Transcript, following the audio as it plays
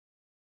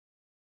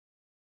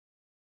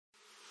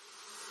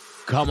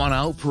Come on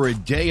out for a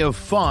day of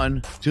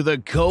fun to the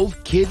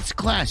Cove Kids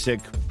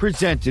Classic,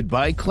 presented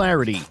by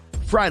Clarity.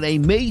 Friday,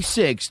 May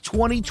 6,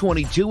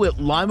 2022 at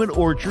Lyman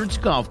Orchards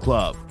Golf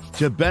Club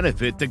to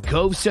benefit the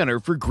Cove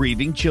Center for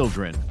Grieving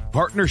Children.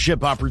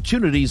 Partnership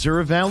opportunities are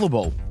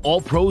available.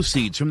 All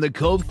proceeds from the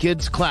Cove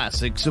Kids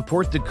Classic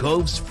support the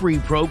Cove's free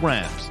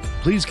programs.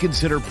 Please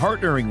consider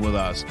partnering with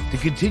us to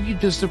continue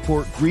to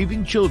support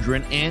grieving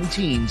children and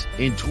teens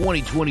in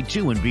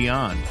 2022 and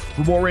beyond.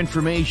 For more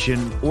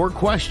information or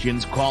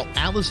questions, call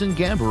Allison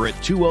Gamber at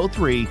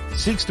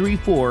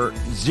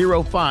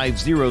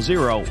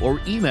 203-634-0500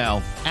 or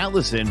email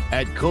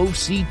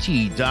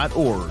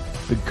allison@covect.org.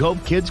 The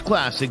Cove Kids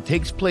Classic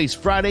takes place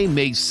Friday,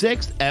 May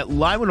 6th at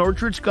Lyman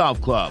Orchards Golf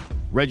Club.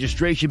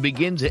 Registration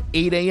begins at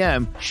 8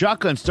 a.m.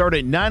 Shotgun start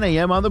at 9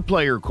 a.m. on the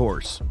player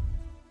course.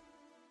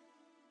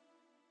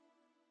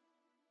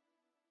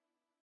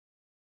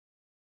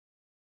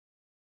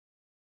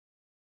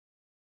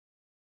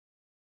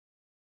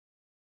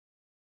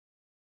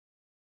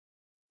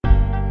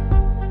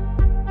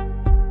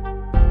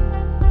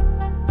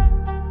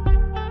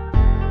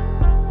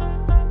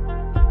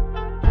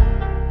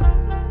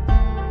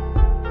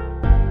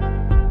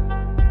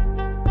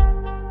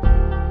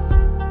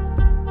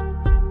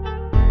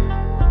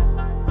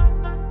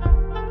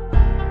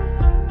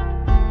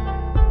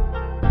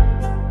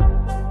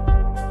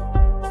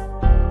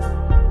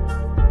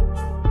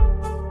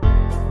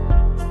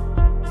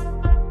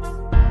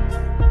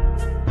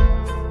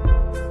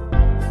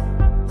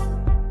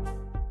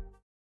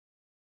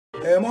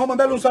 Vamos a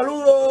mandarle un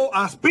saludo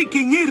a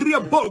Speaking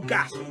Irria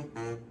Podcast.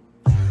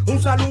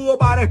 Un saludo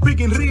para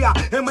Speaking Ria.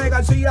 M.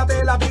 García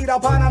te la tira,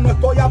 pana. No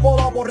estoy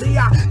apodado por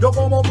Ria. Yo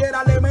como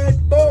quiera le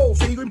meto.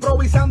 Sigo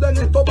improvisando en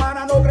esto,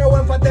 pana. No creo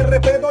en falta de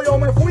respeto. Yo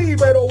me fui,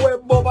 pero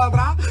vuelvo para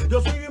atrás. Yo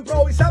sigo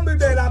improvisando y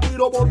te la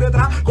tiro por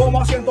detrás.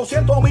 Como a 100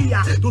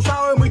 millas. Tú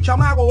sabes, mi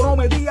chamaco, no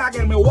me digas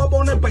que me voy a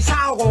poner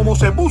pesado. Como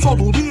se puso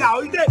tu día,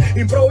 oíste.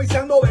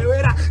 Improvisando de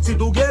veras. Si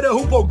tú quieres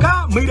un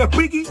podcast, mira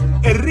Speaking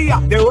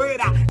Ria de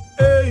veras.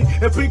 Hey,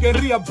 Speaking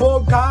Ria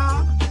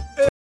Podcast.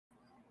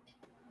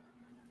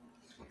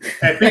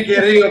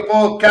 Speaking Ria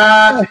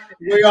Podcast.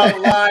 We are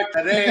live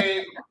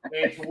today.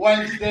 It's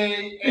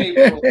Wednesday,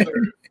 April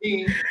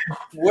 13th.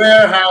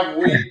 Where have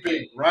we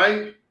been,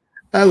 right?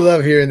 I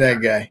love hearing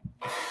that guy.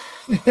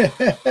 So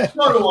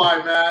do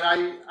I, man.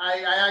 I'm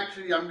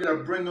going to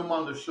bring him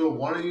on the show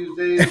one of these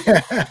days.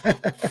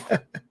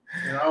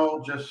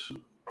 Just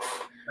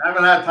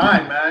haven't had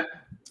time, man.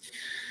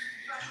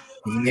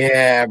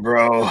 Yeah,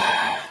 bro.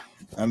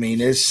 I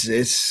mean, I'm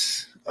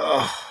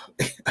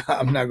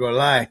not gonna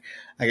lie.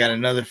 I got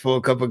another full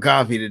cup of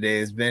coffee today.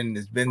 It's been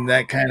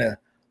that kind of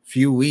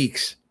few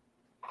weeks.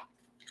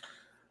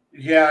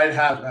 Yeah, it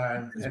has,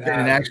 man. It's been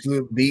an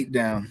absolute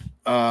beatdown.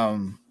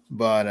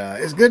 But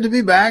it's good to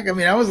be back. I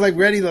mean, I was like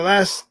ready the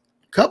last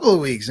couple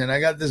of weeks, and I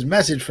got this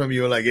message from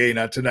you like, "Hey,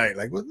 not tonight."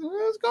 Like, what's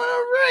going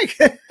on,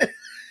 Frank?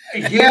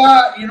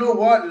 Yeah, you know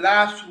what?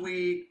 Last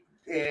week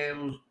it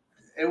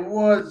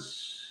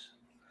was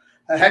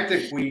a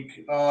hectic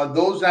week.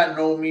 Those that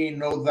know me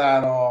know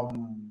that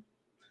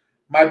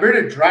my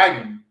bearded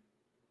dragon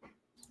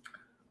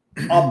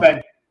up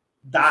and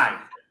died,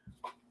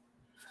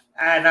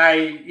 and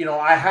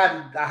I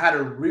had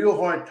a real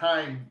hard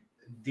time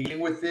dealing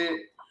with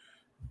it,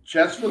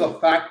 just for the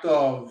fact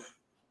of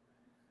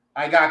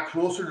I got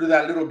closer to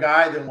that little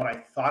guy than what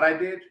I thought I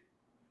did,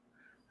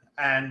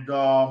 and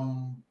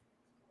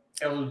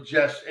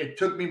it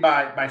took me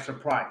by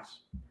surprise,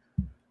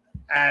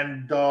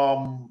 and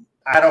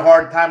I had a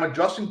hard time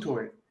adjusting to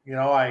it.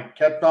 I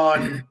kept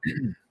on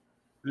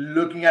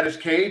looking at his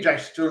cage. I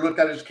still looked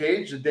at his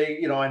cage the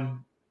day, and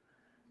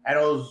it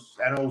was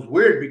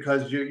weird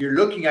because you're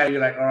looking at it,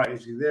 you're like, all right,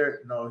 is he there?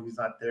 No, he's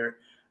not there.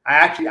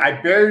 I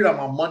buried him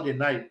on Monday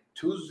night.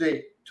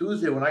 Tuesday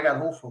when I got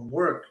home from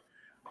work,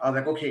 I was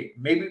like, okay,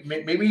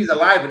 maybe he's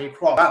alive and he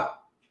crawled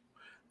out.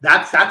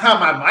 That's how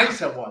my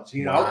mindset was,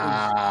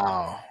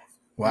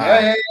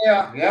 Wow.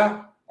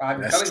 Yeah.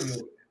 I'm telling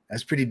you.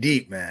 That's pretty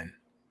deep, man.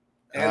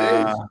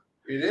 It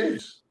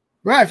is.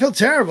 Right. I feel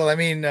terrible. I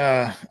mean,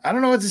 I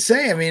don't know what to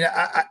say. I mean,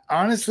 I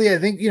honestly, I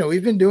think,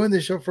 we've been doing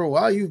this show for a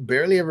while. You've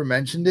barely ever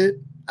mentioned it.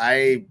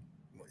 I,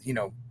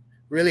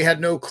 really had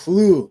no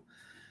clue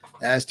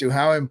as to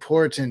how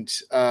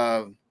important,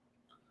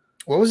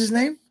 what was his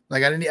name?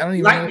 Like, I don't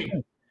even Lightning.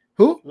 know.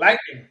 Who?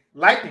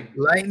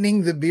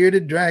 Lightning the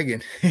bearded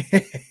dragon.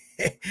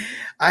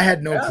 I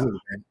had no clue,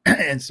 man.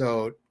 And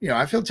so,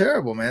 I feel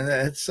terrible, man.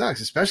 That sucks,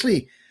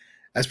 especially.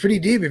 That's pretty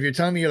deep. If you're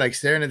telling me you're like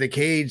staring at the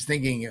cage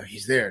thinking,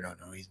 he's there. No,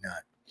 he's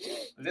not.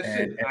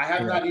 Listen, I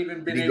have not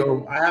even been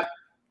able.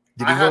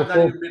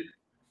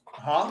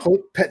 Huh?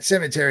 Pet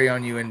Cemetery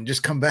on you and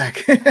just come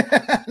back.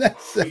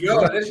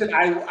 Listen,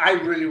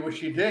 I really wish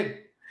he did.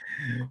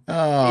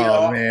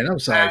 Oh, man. I'm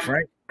sorry,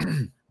 Frank.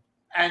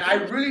 And I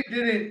really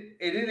didn't.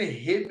 It didn't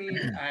hit me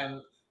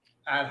and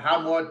how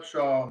much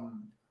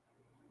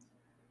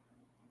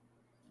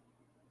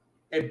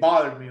it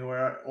bothered me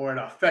or it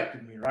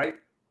affected me, right?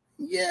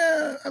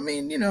 Yeah, I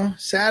mean,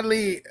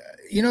 sadly,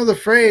 you know the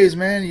phrase,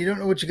 man. You don't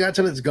know what you got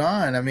till it's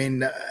gone. I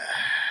mean,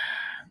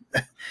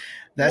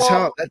 that's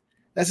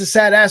a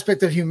sad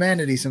aspect of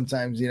humanity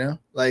sometimes. You know,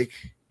 like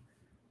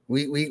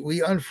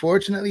we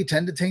unfortunately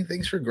tend to take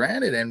things for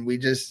granted, and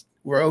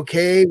we're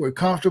okay, we're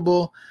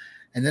comfortable,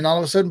 and then all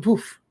of a sudden,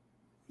 poof,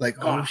 like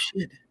oh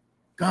shit,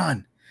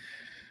 gone,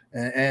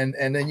 and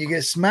then you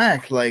get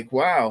smacked. Like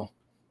wow,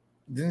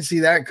 didn't see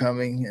that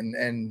coming,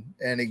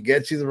 and it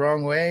gets you the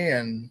wrong way,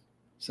 and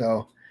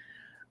so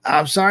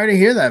I'm sorry to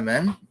hear that,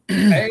 man.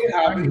 Hey, it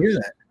happens.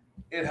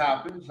 It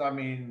happens. I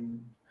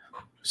mean,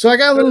 so I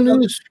got a little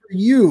news for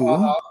you.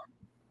 Uh-huh.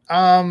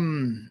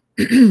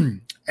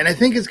 And I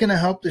think it's going to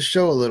help the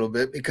show a little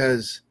bit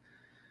because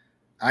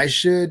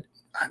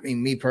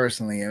me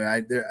personally,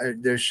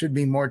 there should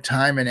be more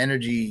time and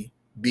energy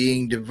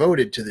being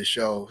devoted to the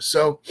show.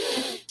 So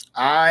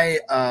I,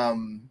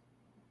 on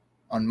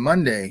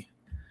Monday,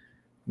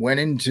 went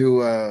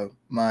into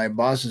my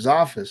boss's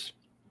office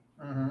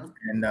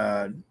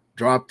and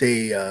dropped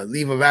a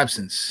leave of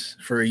absence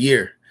for a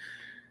year.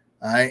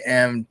 I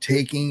am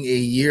taking a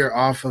year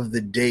off of the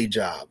day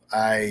job.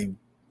 I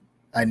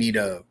need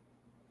a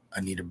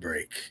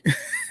break.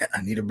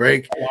 I need a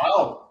break.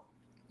 Wow.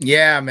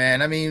 Yeah,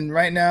 man. I mean,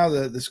 right now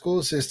the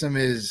school system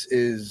is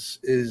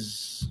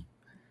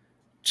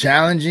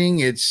challenging.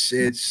 It's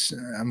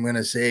I'm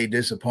gonna say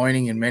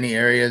disappointing in many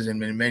areas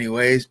and in many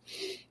ways.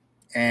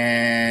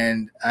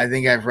 And I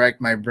think I've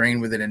racked my brain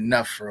with it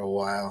enough for a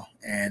while,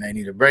 and I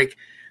need a break.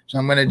 So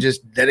I'm gonna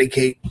just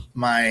dedicate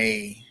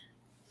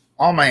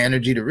all my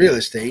energy to real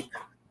estate.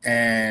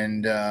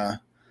 And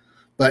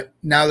but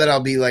now that I'll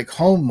be like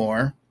home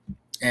more,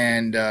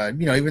 and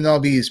even though I'll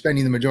be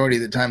spending the majority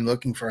of the time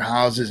looking for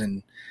houses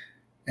and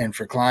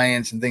for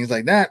clients and things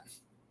like that,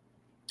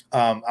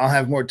 I'll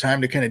have more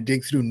time to kind of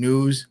dig through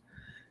news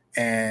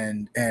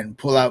and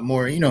pull out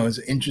more,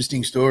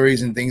 interesting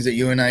stories and things that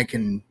you and I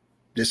can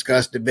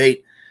discuss,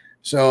 debate.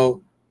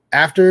 So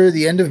after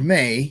the end of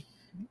May,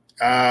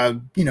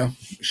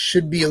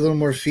 should be a little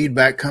more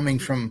feedback coming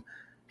from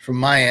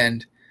my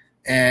end,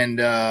 and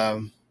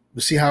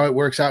we'll see how it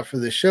works out for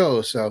the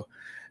show. So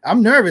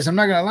I'm nervous. I'm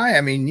not going to lie.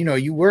 I mean, you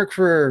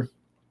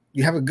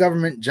have a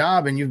government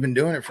job and you've been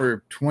doing it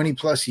for 20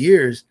 plus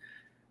years.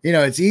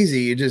 It's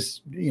easy. You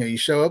just, you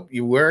show up,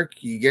 you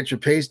work, you get your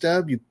pay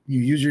stub, you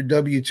use your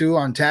W-2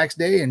 on tax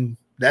day, and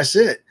that's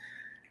it.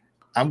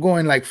 I'm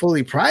going like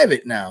fully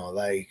private now.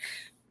 Like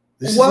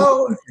this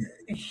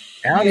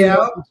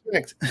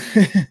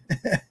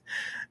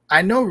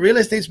I know real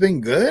estate's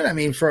been good. I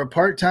mean, for a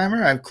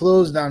part-timer, I've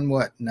closed on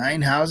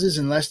 9 houses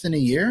in less than a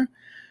year.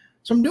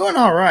 So I'm doing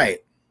all right.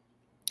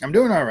 I'm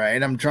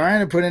trying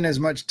to put in as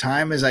much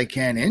time as I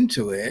can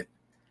into it.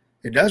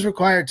 It does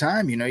require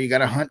time. You got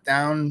to hunt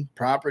down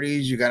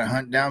properties. You got to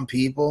hunt down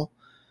people.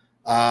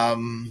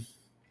 But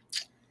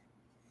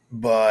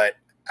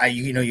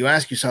you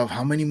ask yourself,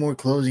 how many more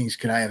closings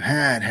could I have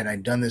had I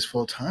done this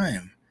full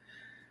time?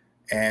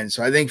 And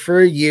so I think for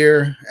a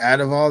year,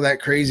 out of all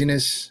that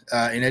craziness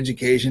in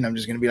education, I'm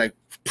just going to be like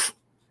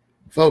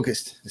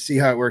focused to see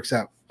how it works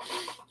out.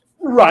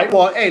 Right.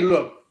 Well, hey,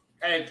 look,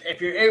 and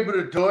if you're able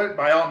to do it,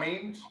 by all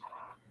means,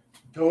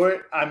 do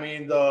it. I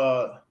mean,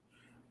 the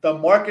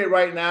market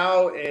right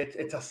now,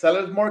 it's a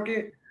seller's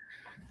market,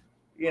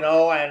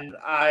 and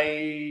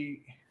I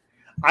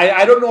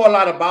don't know a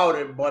lot about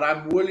it, but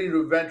I'm willing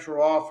to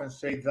venture off and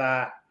say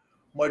that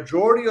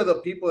majority of the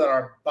people that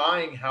are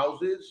buying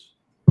houses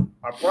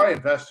are probably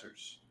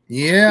investors.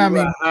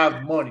 Yeah,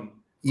 have money.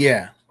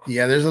 Yeah,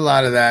 there's a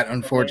lot of that,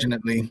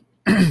 unfortunately.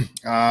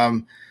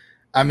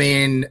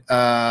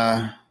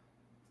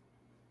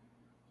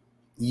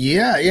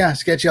 Yeah,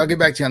 sketchy. I'll get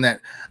back to you on that.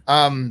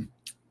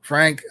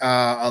 Frank,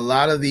 a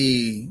lot of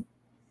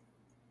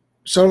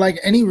so like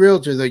any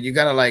realtor though, you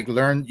gotta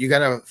learn, you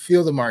gotta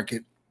feel the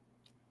market,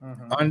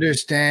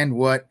 understand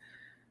what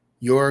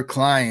your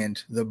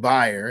client, the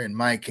buyer, in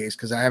my case,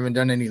 because I haven't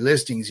done any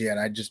listings yet.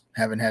 I just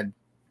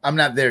I'm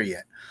not there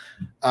yet.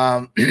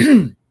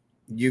 You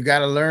got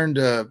to learn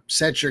to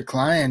set your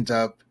client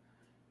up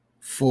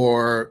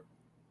for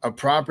a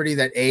property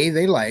that A,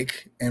 they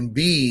like, and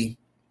B,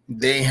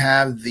 they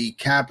have the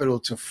capital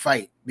to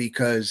fight.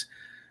 Because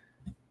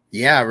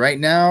right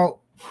now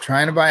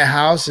trying to buy a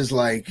house is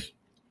like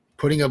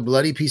putting a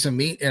bloody piece of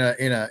meat in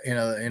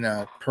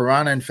a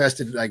piranha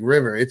infested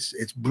river.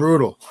 It's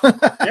brutal.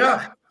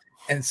 Yeah.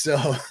 And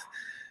so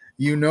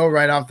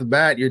right off the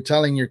bat, you're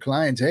telling your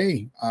clients,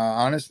 hey,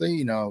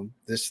 honestly,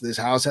 this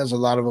house has a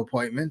lot of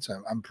appointments.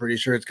 I'm pretty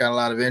sure it's got a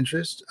lot of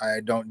interest. I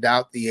don't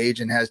doubt the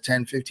agent has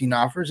 10, 15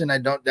 offers, and I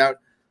don't doubt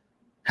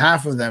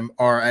half of them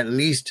are at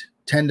least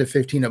 10 to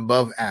 15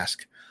 above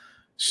ask.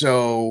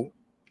 So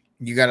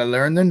you got to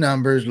learn the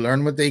numbers,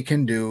 learn what they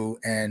can do,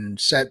 and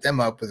set them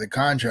up with a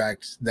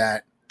contract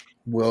that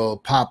will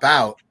pop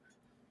out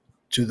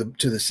to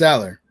the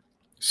seller.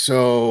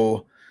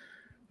 So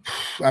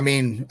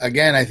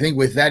again, I think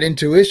with that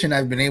intuition,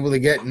 I've been able to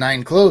get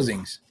 9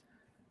 closings.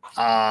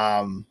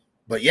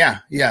 But yeah.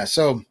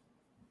 So,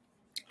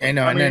 and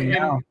then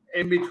now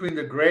in between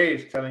the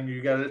grays telling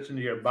you got to listen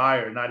to your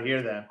buyer, not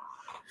hear them.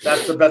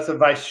 That's the best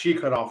advice she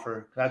could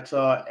offer. That's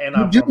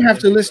You do have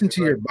to listen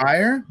to your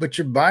buyer, but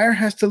your buyer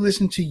has to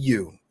listen to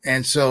you.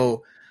 And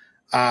so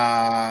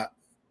at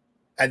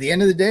the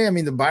end of the day, I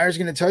mean, the buyer's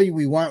going to tell you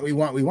we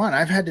want.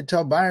 I've had to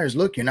tell buyers,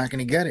 look, you're not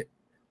going to get it.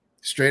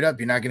 Straight up,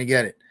 you're not going to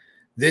get it.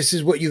 This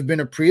is what you've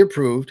been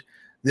pre-approved.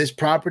 This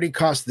property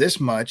costs this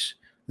much.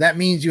 That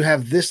means you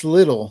have this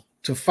little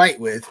to fight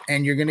with,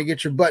 and you're going to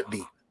get your butt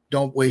beat.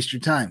 Don't waste your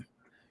time.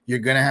 You're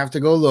going to have to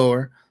go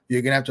lower.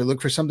 You're going to have to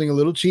look for something a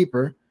little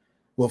cheaper.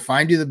 We'll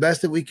find you the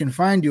best that we can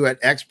find you at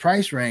X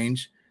price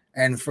range.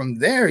 And from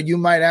there, you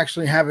might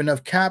actually have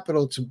enough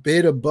capital to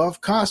bid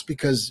above cost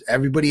because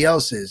everybody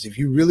else is. If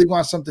you really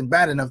want something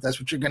bad enough, that's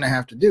what you're going to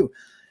have to do.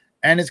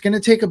 And it's going to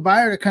take a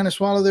buyer to kind of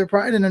swallow their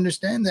pride and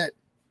understand that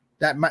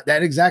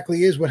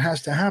exactly is what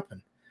has to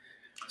happen.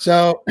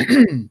 So,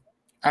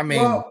 I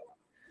mean, well,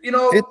 you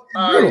know,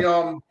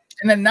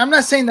 and I'm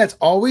not saying that's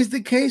always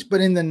the case,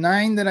 but in the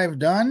 9 that I've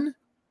done,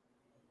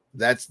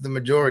 that's the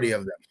majority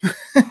of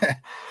them.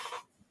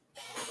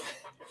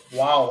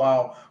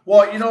 Wow.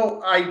 Well, you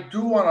know, I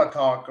do want to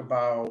talk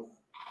about,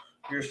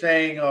 you're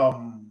saying,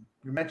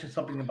 you mentioned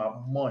something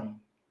about money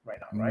right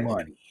now, right?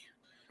 Money.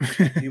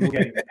 People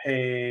getting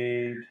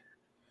paid,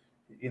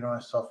 you know,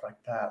 and stuff like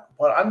that.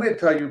 But I'm going to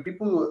tell you,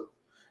 people,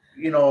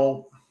 you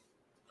know,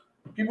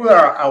 people that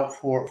are out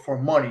for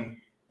money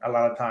a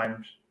lot of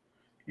times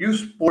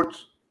use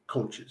sports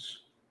coaches.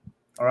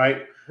 All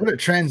right. What a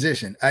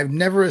transition. I've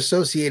never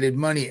associated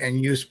money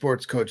and youth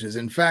sports coaches.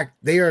 In fact,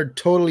 they are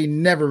totally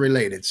never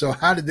related. So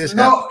how did this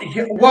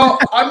happen? Well,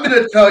 I'm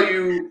going to tell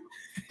you,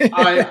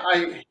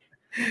 I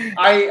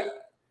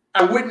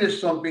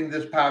witnessed something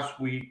this past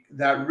week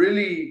that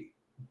really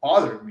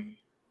bothered me.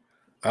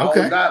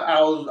 Okay.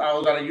 I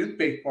was at a youth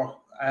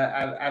baseball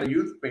at a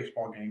youth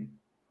baseball game.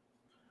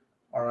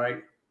 All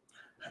right.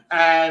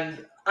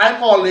 And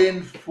I'm all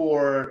in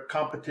for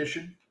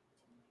competition.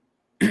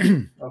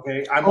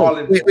 Okay, I'm all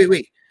in.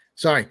 Wait.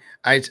 Sorry,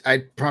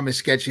 I promised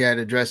Sketchy I'd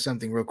address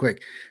something real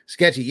quick.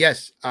 Sketchy,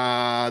 yes,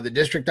 the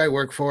district I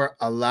work for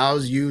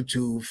allows you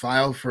to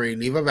file for a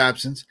leave of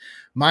absence.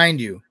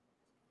 Mind you,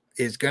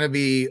 it's going to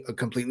be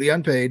completely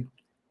unpaid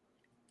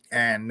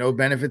and no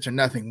benefits or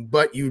nothing,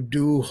 but you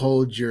do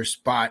hold your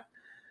spot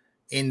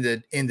in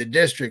the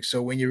district.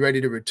 So when you're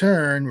ready to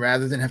return,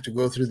 rather than have to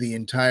go through the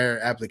entire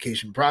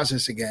application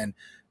process again,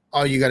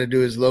 all you got to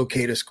do is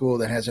locate a school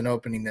that has an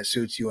opening that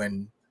suits you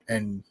and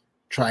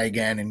try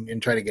again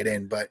and try to get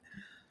in. But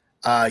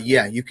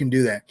yeah, you can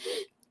do that.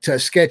 To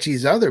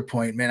Sketchy's other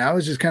point, man, I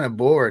was just kind of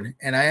bored,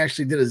 and I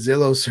actually did a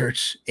Zillow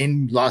search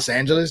in Los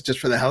Angeles just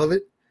for the hell of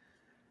it.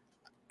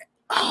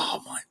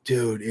 Oh my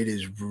dude, it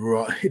is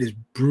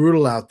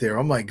brutal out there.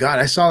 Oh my God.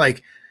 I saw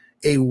like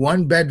a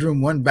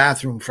 1-bedroom,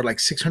 1-bathroom for like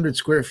 600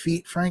 square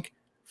feet, Frank,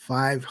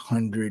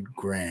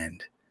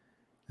 $500,000.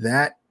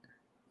 That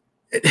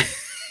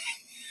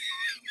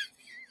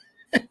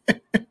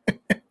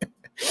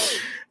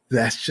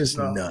that's just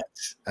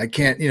nuts. I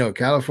can't,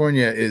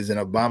 California is an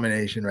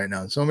abomination right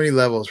now on so many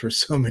levels for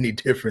so many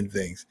different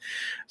things.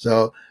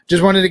 So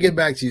just wanted to get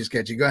back to you,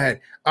 Sketchy. Go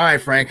ahead. All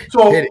right, Frank.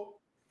 Hit it.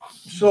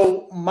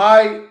 So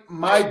my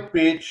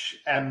bitch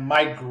and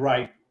my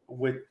gripe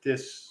with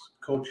this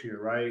coach here,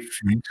 right?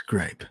 Frank's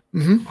gripe.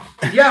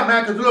 Mm-hmm. Yeah,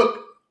 man, because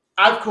look,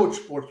 I've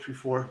coached sports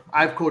before.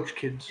 I've coached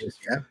kids. Yes,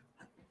 yeah.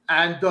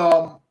 And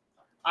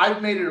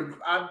I've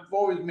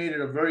always made it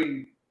a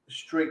very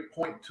straight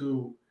point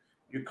to,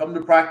 you come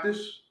to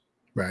practice,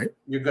 right?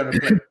 You're gonna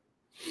play.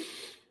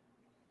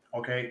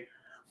 Okay.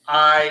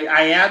 I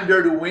am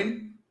there to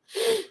win,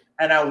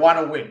 and I want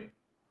to win.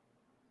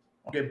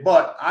 Okay,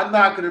 but I'm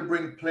not gonna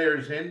bring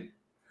players in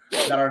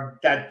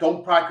that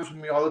don't practice with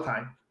me all the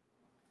time.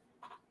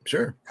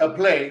 Sure. To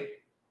play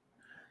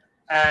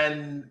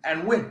and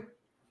win.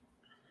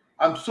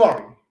 I'm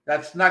sorry,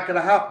 that's not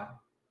gonna happen.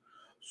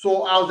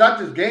 So I was at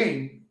this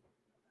game,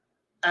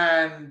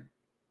 and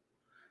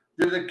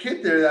there's a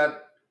kid there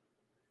that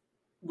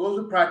goes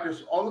to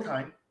practice all the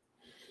time,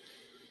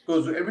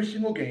 goes to every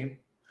single game.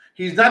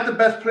 He's not the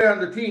best player on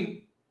the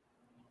team,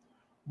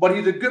 but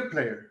he's a good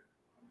player.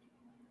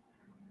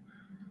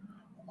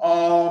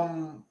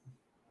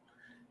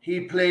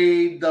 He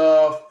played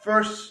the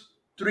first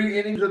 3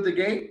 innings of the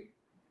game,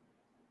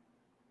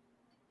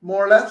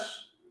 more or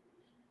less.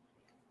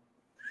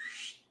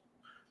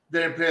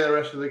 Didn't play the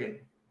rest of the game.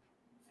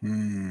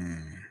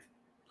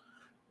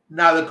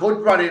 Now, the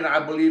coach brought in, I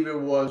believe it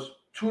was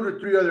 2 to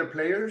 3 other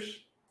players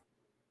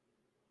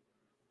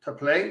to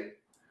play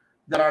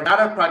that are not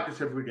at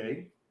practice every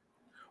day.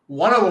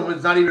 One of them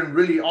is not even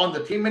really on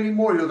the team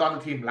anymore. He was on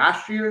the team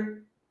last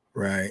year.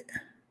 Right.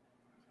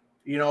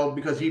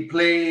 Because he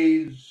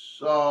plays,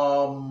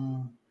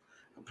 I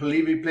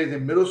believe he plays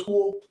in middle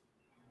school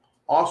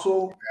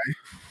also. Okay.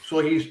 So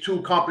he's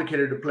too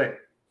complicated to play.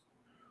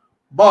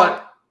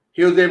 But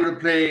he was able to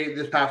play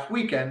this past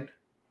weekend.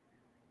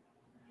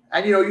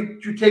 And,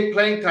 you take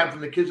playing time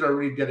from the kids that are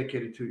really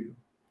dedicated to you.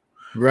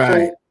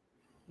 Right. So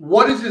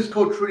what is this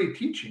coach really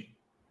teaching?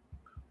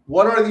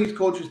 What are these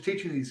coaches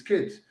teaching these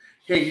kids?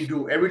 Hey, you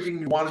do everything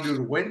you want to do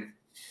to win.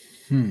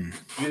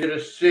 You're going to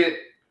sit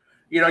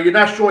You're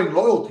not showing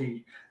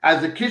loyalty.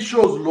 As the kid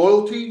shows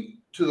loyalty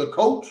to the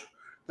coach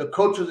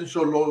doesn't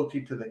show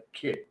loyalty to the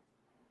kid.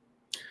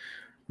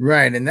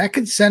 Right, and that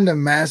could send a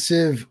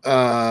massive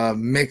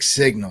mixed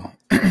signal.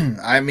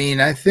 I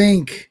mean, I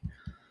think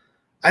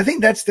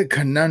that's the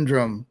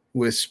conundrum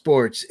with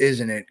sports,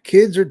 isn't it?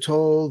 Kids are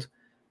told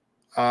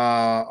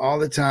all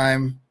the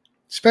time,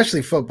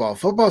 especially football.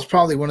 Football is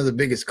probably one of the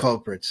biggest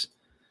culprits.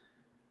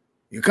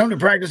 You come to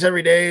practice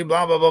every day,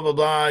 blah, blah, blah, blah,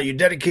 blah. You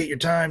dedicate your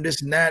time,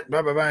 this and that,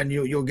 blah, blah, blah, and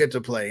you'll get to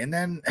play. And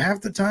then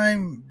half the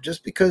time,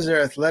 just because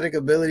their athletic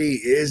ability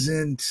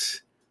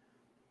isn't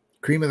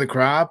cream of the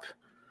crop,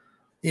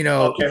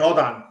 Okay, hold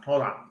on.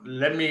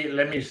 Let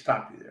me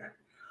stop you there.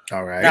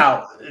 All right.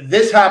 Now,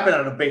 this happened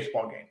at a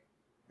baseball game.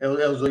 It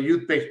was a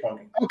youth baseball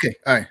game. Okay,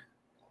 all right.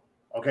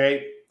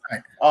 Okay.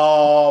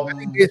 I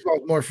think baseball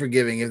is more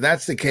forgiving. If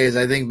that's the case,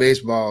 I think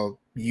baseball,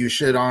 you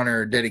should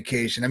honor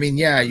dedication. I mean,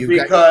 yeah,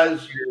 you've got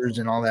years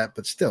and all that,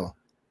 but still.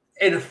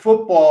 In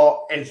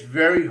football, it's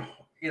very,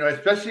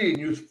 especially in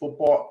youth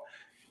football,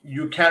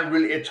 you can't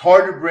really. It's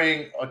hard to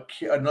bring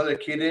another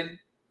kid in.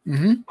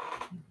 Mm-hmm.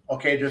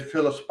 Okay, to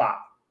fill a spot.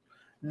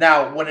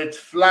 Now, when it's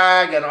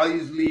flag and all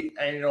these leagues,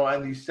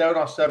 and these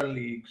 7-on-7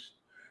 leagues,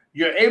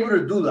 you're able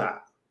to do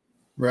that.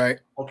 Right.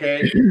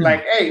 Okay.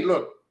 Like, hey,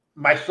 look,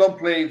 my son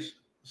plays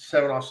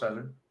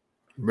 7-on-7.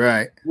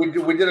 Right. We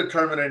did a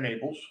tournament in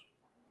Naples.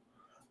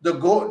 The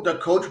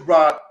coach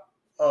brought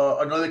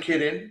another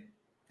kid in.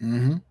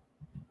 Mm-hmm.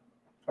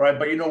 All right,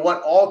 but you know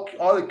what?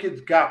 All the kids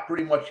got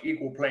pretty much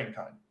equal playing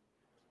time.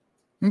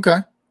 Okay.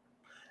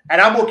 And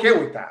I'm okay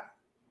with that.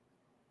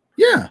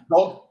 Yeah.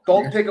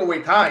 Don't take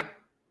away time.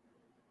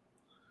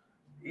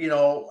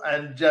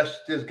 And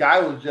just this guy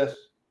was just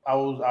I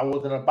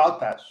wasn't about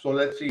that. So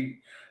let's see.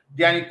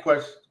 Danny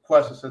Quest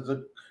says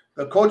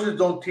the coaches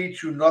don't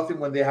teach you nothing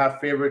when they have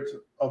favorites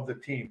of the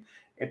team.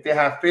 If they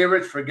have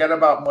favorites, forget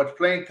about much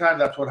playing time.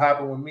 That's what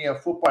happened with me in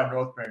football in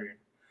North Marion.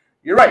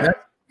 You're right.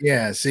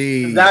 Yeah,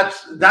 see.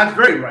 That's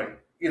very right.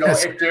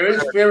 If there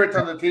is favorites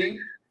on the team,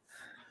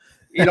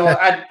 and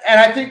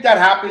I think that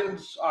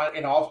happens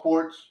in all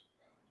sports.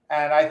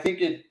 And I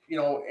think it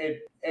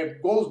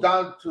goes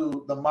down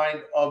to the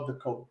mind of the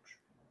coach.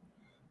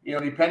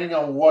 Depending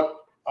on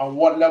what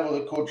level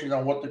the coach is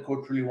and what the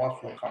coach really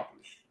wants to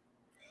accomplish.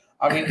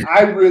 I mean,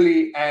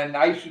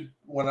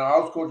 when I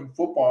was coaching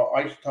football,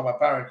 I used to tell my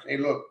parents, hey,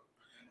 look,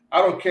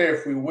 I don't care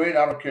if we win,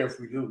 I don't care if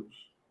we lose.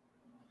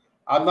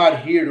 I'm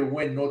not here to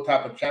win no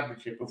type of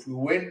championship. If we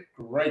win,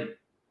 great.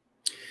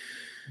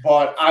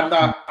 But I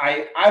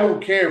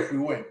don't care if we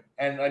win.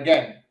 And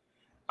again,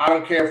 I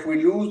don't care if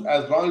we lose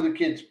as long as the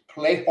kids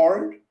play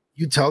hard.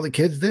 You tell the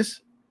kids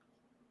this?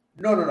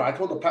 No. I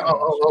told the parents.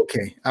 Oh,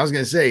 okay. I was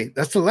going to say,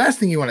 that's the last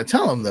thing you want to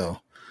tell them, though.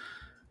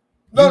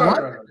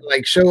 No.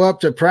 Like, show up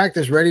to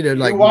practice ready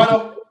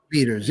to,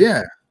 beaters.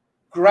 Yeah.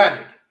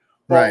 Granted.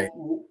 Right.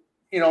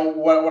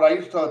 What I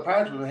used to tell the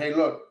parents was, hey,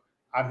 look,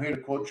 I'm here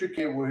to coach your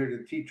kid. We're here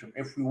to teach them.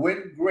 If we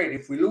win, great.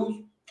 If we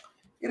lose,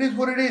 it is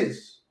what it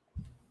is.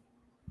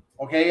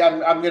 Okay?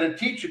 I'm going to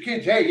teach your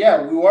kids, hey,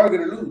 yeah, we are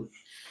going to lose.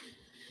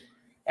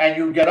 And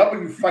you get up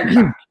and you fight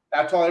back.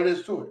 That's all it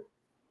is to it.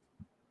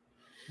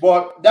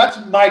 But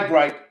that's my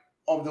gripe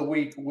of the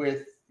week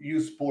with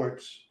youth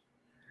sports.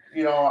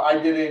 I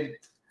didn't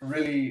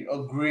really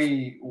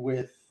agree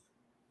with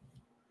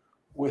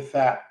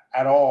that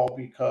at all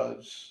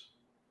because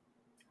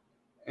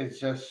it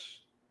just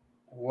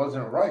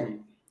wasn't right.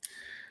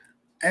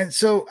 And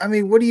so, I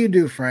mean, what do you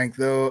do, Frank,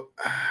 though?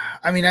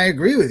 I mean, I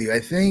agree with you. I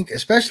think,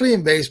 especially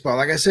in baseball,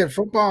 like I said,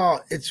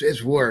 football,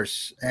 it's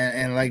worse.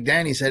 And like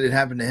Danny said, it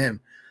happened to him.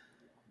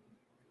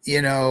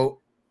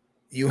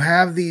 You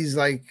have these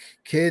like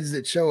kids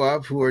that show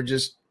up who are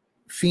just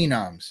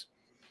phenoms.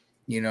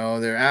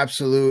 They're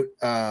absolute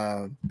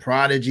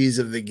prodigies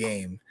of the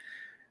game.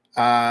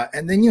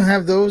 And then you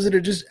have those that are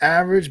just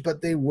average,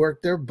 but they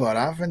work their butt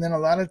off. And then a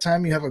lot of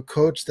time you have a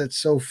coach that's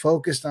so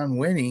focused on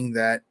winning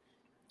that,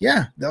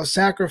 yeah, they'll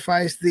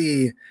sacrifice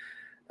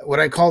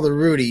what I call the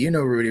Rudy.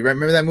 Rudy, right?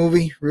 Remember that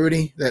movie,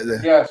 Rudy?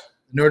 Yes.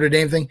 Notre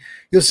Dame thing.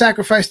 You'll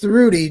sacrifice the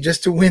Rudy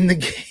just to win the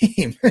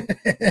game.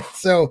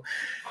 So,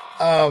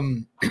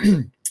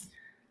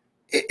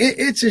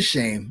 it's a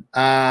shame.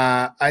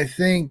 I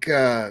think,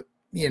 and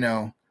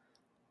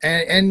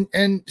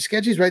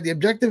Sketchy's right. The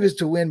objective is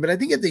to win, but I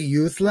think at the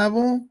youth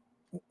level,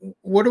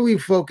 what are we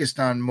focused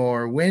on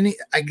more? Winning?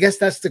 I guess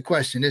that's the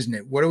question, isn't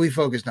it? What are we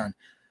focused on?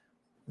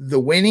 The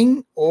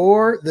winning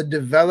or the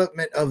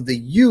development of the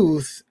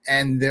youth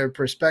and their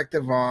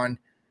perspective on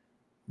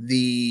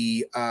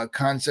the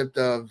concept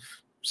of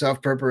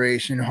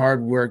self-preparation,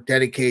 hard work,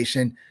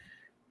 dedication.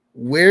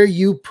 Where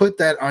you put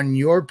that on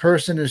your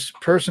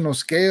personal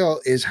scale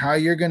is how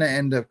you're going to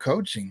end up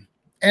coaching.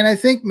 And I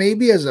think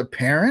maybe as a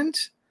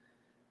parent,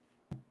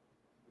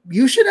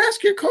 you should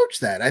ask your coach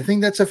that. I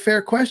think that's a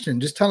fair question.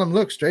 Just tell them,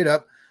 look, straight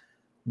up,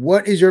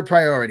 what is your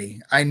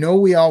priority? I know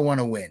we all want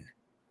to win,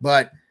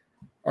 but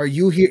are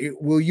you here?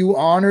 Will you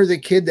honor the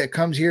kid that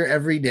comes here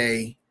every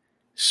day,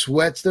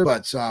 sweats their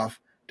butts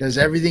off, does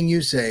everything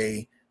you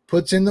say,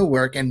 puts in the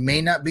work, and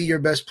may not be your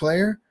best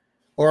player?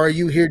 or are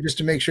you here just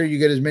to make sure you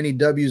get as many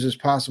W's as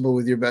possible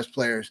with your best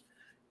players?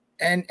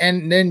 And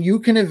then you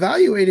can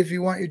evaluate if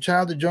you want your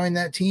child to join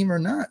that team or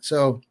not.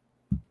 So,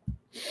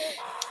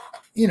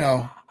 you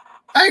know,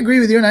 I agree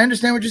with you, and I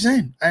understand what you're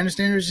saying.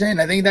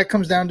 I think that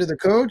comes down to the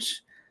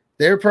coach,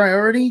 their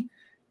priority,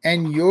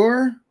 and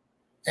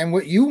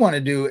what you want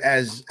to do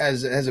as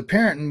a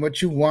parent, and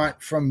what you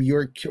want from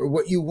your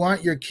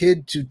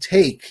kid to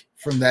take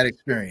from that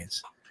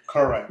experience.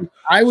 Correct.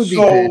 I would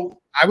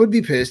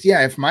be pissed.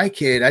 Yeah, if my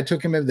kid, I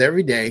took him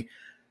every day,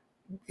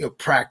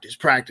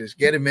 practice,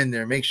 get him in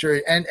there, make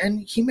sure,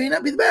 and he may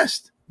not be the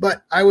best,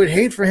 but I would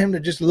hate for him to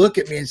just look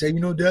at me and say,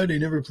 Dad, they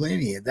never play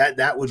me.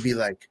 That would be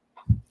like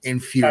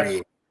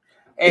infuriating.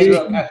 And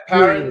look, as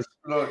parents,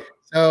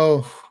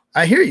 So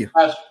I hear you.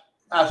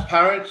 As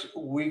parents,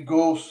 we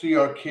go see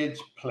our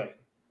kids play.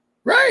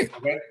 Right.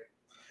 Okay.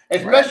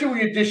 Especially when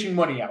you're dishing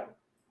money out.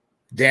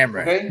 Damn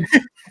right. Okay.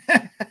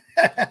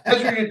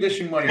 Especially when you're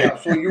dishing money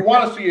out. So you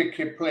want to see your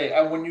kid play.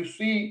 And when you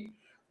see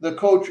the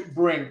coach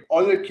bring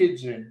other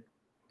kids in,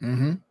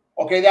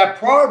 okay, that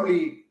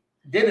probably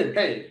didn't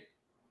pay.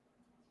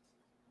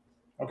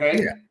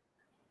 Okay. Yeah.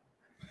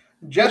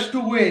 Just to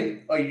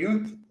win a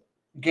youth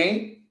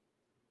game?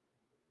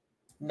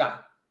 Nah.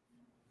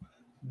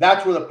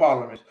 That's where the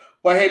problem is.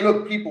 But hey,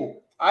 look,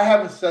 people, I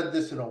haven't said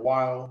this in a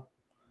while,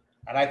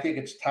 and I think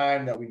it's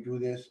time that we do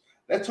this.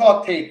 Let's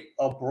all take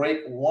a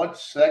break 1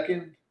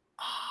 second.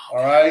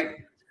 All right?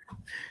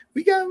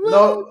 We got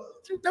No.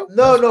 This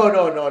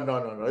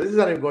is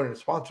not even going to the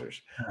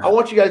sponsors. I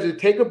want you guys to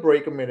take a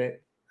break a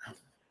minute.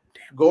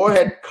 Go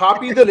ahead,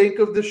 copy the link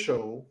of the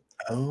show,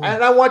 and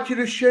I want you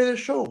to share the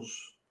shows.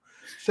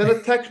 Send a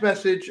text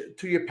message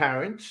to your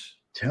parents.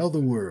 Tell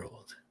the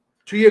world.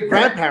 To your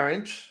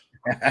grandparents.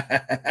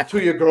 To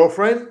your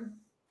girlfriend,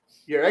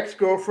 your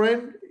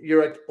ex-girlfriend,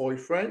 your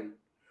ex-boyfriend,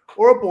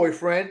 or a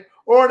boyfriend,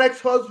 or an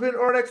ex-husband,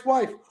 or an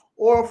ex-wife,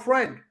 or a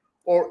friend,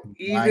 or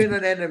even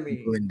an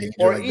enemy,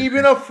 or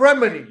even a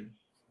frenemy.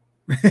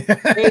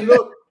 Hey,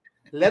 look,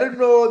 let them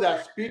know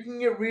that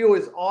Speaking It Real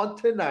is on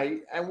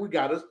tonight, and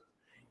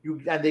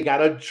they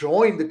gotta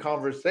join the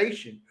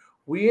conversation.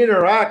 We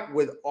interact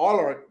with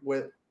all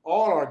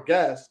our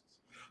guests,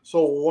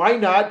 so why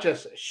not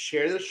just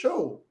share the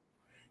show?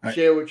 Right.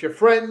 Share with your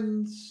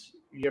friends,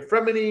 your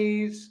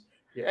frenemies,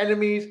 your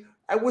enemies,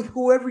 and with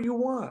whoever you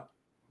want.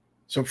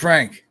 So,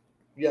 Frank,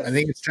 yes, I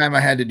think it's time I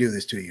had to do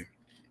this to you.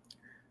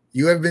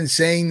 You have been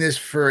saying this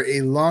for a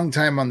long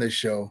time on this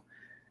show,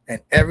 and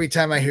every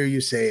time I hear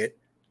you say it,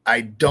 I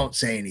don't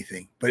say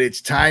anything. But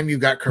it's time you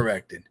got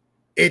corrected.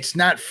 It's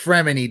not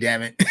fremeny,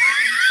 damn it.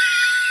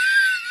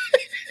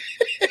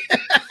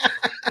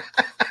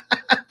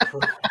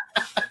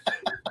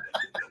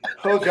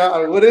 Oh,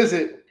 God, what is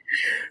it?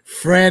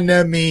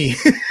 Frenemy.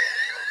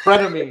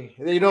 Frenemy.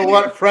 You know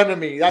what?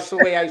 Frenemy. That's the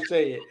way I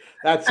say it.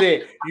 That's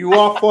it. You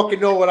all fucking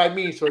know what I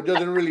mean, so it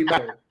doesn't really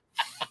matter.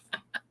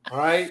 All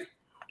right?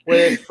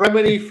 Whether it's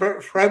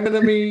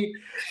frenemy,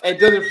 it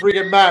doesn't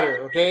freaking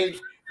matter, okay?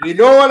 You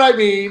know what I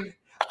mean.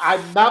 I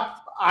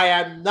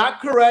am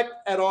not correct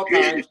at all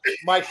times.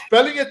 My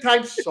spelling at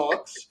times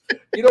sucks.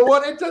 You know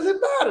what? It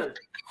doesn't matter.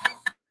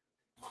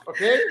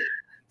 Okay?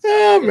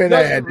 Oh, man,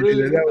 I had to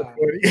do that. That was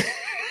funny.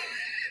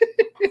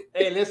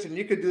 Hey, listen,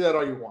 you can do that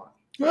all you want.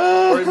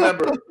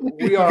 Remember,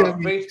 we are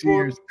on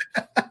Facebook,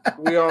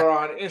 we are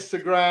on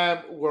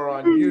Instagram, we're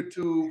on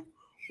YouTube,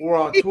 we're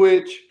on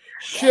Twitch.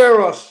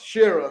 Share us.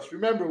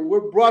 Remember,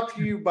 we're brought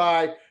to you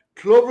by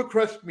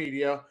Clovercrest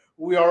Media.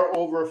 We are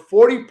over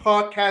 40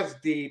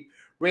 podcasts deep,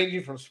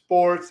 ranging from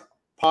sports,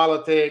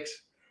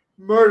 politics,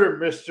 murder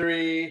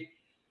mystery,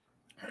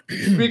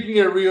 Speaking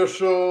It Real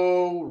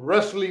show,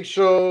 wrestling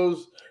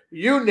shows,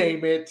 you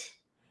name it.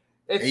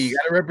 Hey, you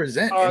got to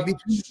represent. In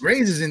between the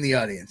grays is in the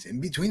audience. In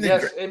between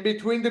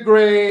the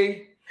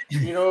gray,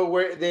 you know,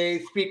 where they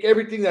speak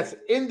everything that's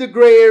in the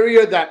gray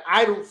area that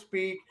I don't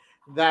speak,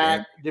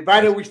 that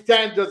Divided We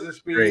Stand doesn't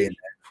speak,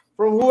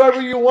 from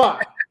whoever you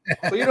want.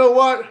 So you know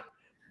what?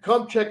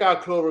 Come check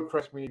out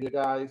Clovercrest Media,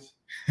 guys.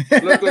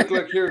 Look,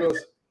 here it goes.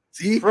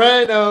 See?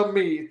 Friend of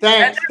me.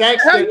 Thanks,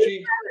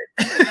 Sketchy.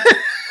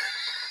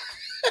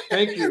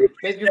 Thank you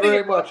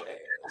very much.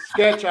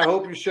 Sketch, I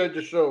hope you shared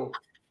the show.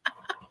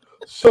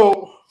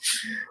 So,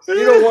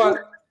 you know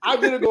what? I'm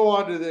going to go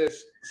on to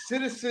this.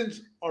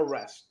 Citizens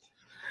arrest.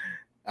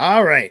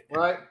 All right.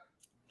 Right?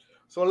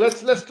 So let's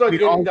start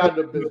getting down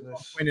to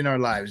business. In our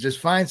lives. Just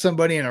find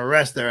somebody and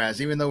arrest their ass,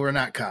 even though we're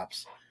not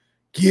cops.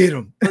 Get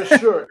them. For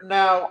sure.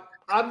 Now,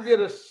 I'm going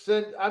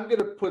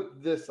to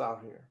put this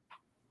out here.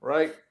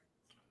 Right?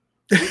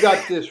 We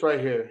got this right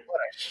here. What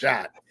a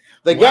shot.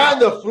 The guy on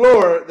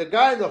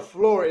the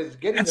floor is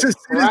getting the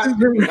crap out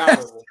of him.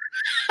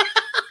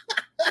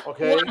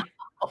 Okay?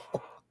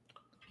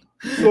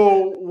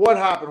 So what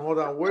happened? Hold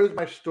on. Where's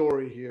my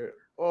story here?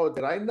 Oh,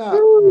 did I not?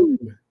 Woo.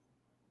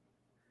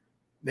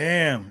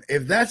 Damn.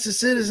 If that's a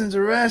citizen's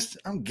arrest,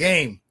 I'm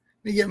game.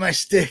 Let me get my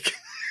stick.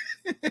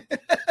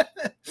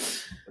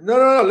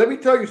 No. Let me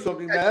tell you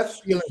something, man.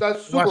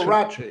 That's super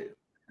ratchet.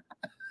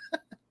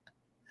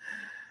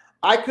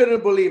 I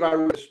couldn't believe I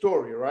read the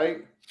story,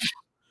 right?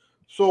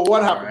 So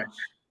what All happens? right.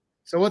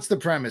 So what's the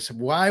premise?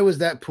 Why was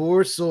that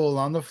poor soul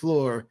on the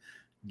floor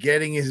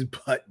getting his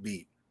butt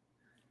beat?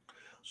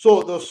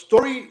 So the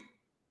story,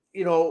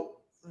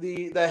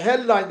 the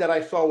headline that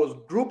I saw was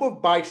group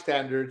of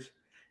bystanders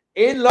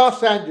in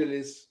Los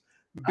Angeles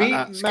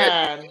beat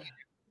man,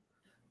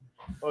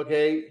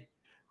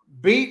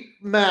 beat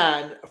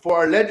man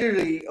for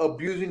allegedly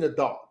abusing a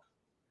dog.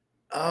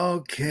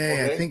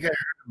 Okay, I think I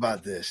heard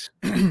about this.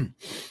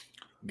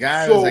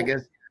 Guy was, I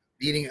guess,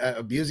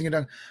 abusing a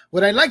dog.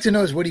 What I'd like to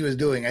know is what he was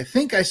doing. I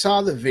think I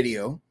saw the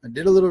video. I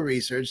did a little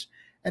research,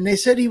 and they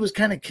said he was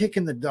kind of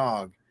kicking the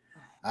dog.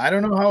 I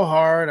don't know how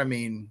hard. I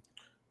mean,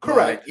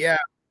 correct. Yeah,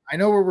 I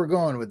know where we're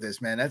going with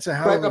this, man. That's a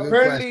hell of a good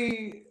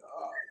question.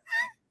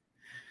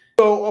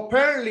 So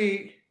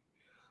apparently,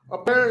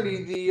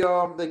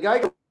 the guy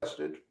got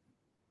arrested.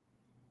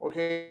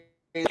 Okay,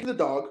 the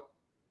dog.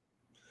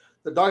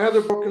 The dog has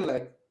a broken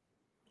leg.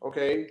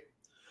 Okay,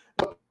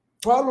 the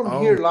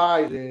problem here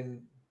lies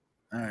in.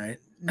 All right.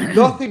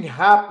 Nothing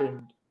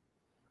happened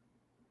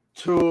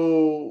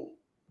to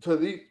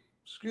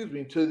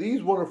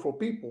these wonderful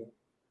people.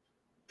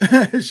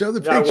 Show the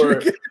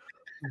picture.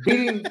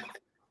 Beating.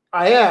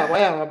 I am.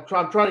 I'm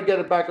trying to get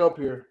it back up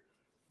here.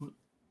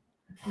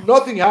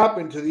 Nothing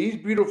happened to these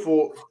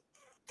beautiful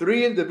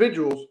 3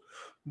 individuals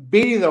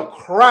beating the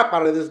crap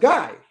out of this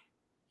guy.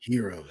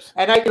 Heroes.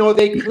 And they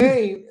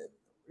claim,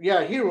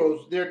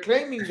 heroes. They're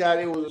claiming that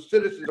it was a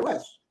citizen's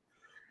arrest.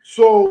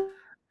 So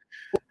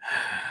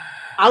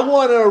I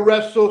want to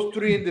arrest those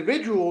 3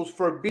 individuals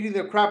for beating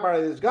the crap out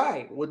of this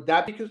guy. Would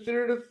that be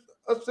considered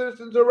a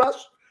citizen's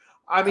arrest?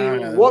 I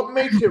mean, what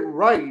makes it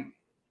right?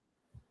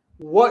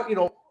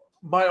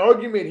 My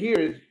argument here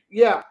is,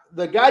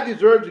 the guy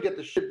deserves to get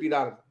the shit beat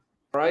out of him,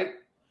 right?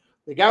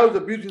 The guy was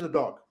abusing the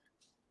dog.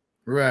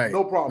 Right.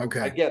 No problem.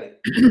 Okay. I get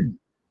it.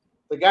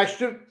 The guy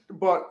should,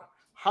 but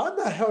how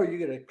the hell are you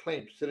going to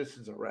claim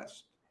citizen's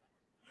arrest?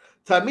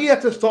 To me,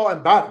 that's assault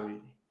and battery.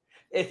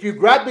 If you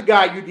grab the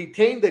guy, you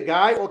detain the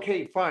guy,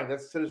 okay, fine,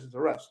 that's citizen's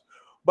arrest.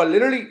 But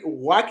literally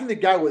whacking the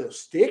guy with a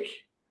stick,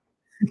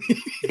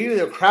 beating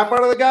the crap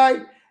out of the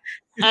guy,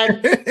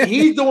 and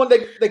he's the one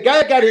the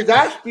guy that got his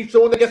ass beat, the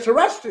one that gets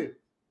arrested.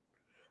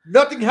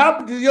 Nothing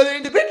happened to the other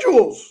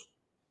individuals.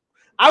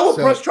 I will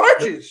press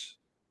charges.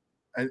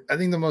 I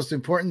think the most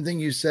important thing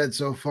you said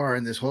so far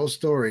in this whole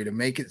story to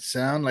make it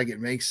sound like it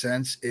makes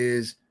sense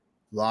is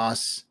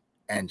Los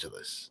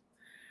Angeles.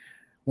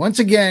 Once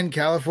again,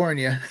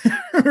 California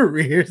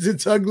rears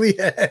its ugly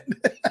head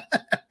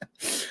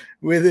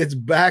with its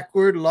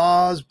backward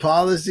laws,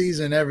 policies,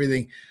 and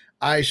everything.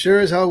 I sure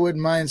as hell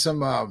wouldn't mind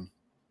some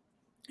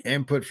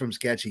input from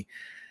Sketchy.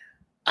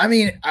 I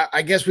mean,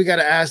 I guess we got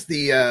to ask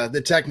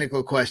the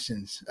technical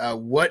questions.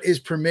 What is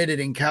permitted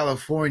in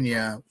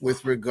California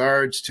with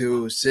regards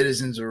to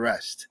citizen's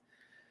arrest?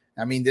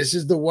 I mean, this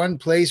is the one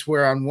place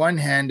where on one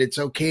hand, it's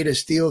okay to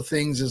steal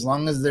things as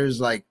long as there's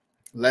like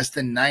less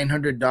than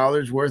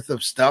 $900 worth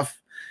of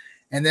stuff.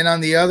 And then on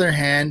the other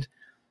hand,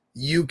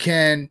 you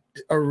can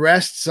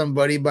arrest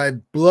somebody by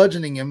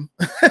bludgeoning him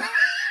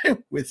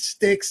with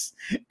sticks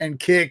and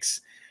kicks.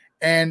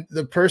 And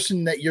the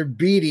person that you're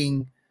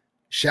beating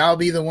shall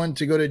be the one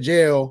to go to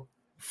jail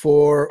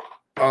for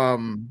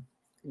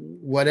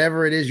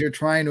whatever it is you're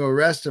trying to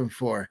arrest him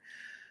for.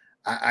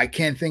 I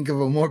can't think of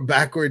a more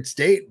backward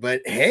state,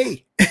 but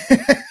hey,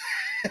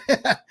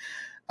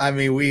 I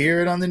mean, we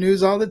hear it on the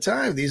news all the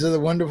time. These are the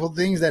wonderful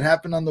things that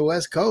happen on the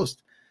West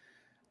Coast.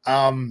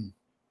 And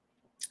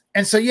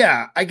so,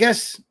 yeah, I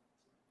guess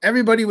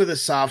everybody with a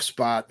soft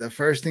spot, the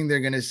first thing they're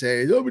going to say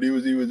is, oh, but he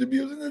was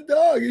abusing the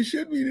dog. It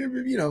should be,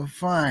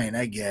 fine.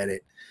 I get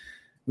it.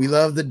 We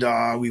love the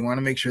dog. We want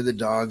to make sure the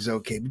dog's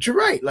okay. But you're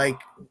right. Like,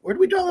 where do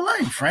we draw the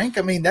line, Frank?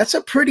 I mean, that's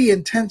a pretty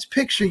intense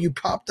picture you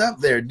popped up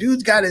there.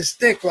 Dude's got his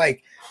stick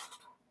like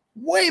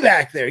way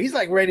back there. He's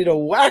like ready to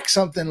whack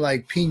something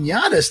like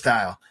piñata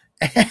style.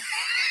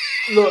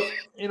 Look,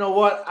 you know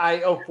what?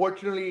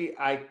 Unfortunately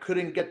I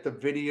couldn't get the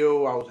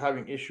video. I was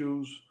having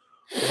issues,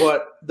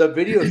 but the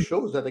video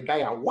shows that the guy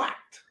got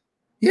whacked.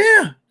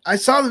 Yeah, I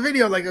saw the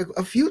video like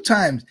a few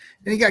times,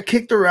 and he got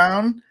kicked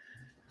around.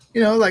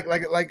 Like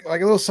a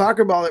little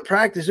soccer ball at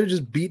practice. They're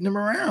just beating him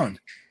around.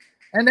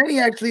 And then he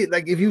actually,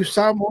 like, if you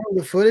saw more of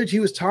the footage, he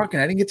was talking.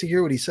 I didn't get to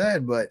hear what he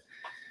said, but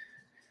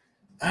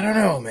I don't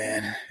know,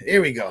 man.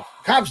 Here we go.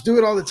 Cops do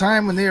it all the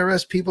time when they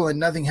arrest people and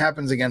nothing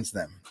happens against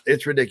them.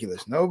 It's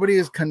ridiculous. Nobody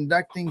is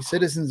conducting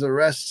citizens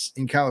arrests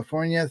in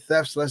California.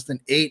 Thefts less than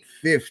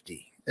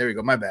 $850. There we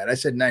go. My bad. I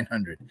said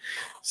 900.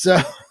 So,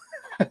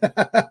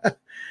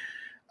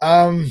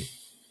 I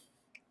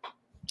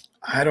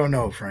don't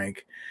know,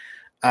 Frank.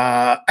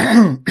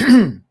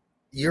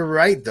 You're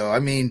right, though. I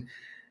mean,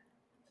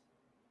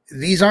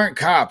 these aren't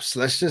cops.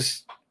 Let's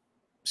just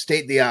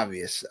state the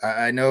obvious.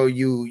 I know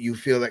you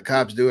feel that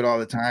cops do it all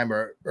the time,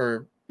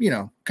 or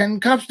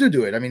cops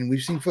do it. I mean,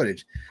 we've seen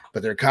footage,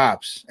 but they're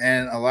cops,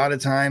 and a lot of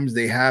times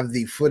they have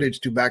the footage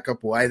to back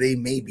up why they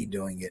may be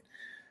doing it.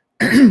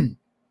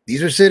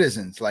 These are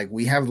citizens. Like,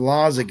 we have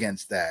laws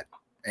against that.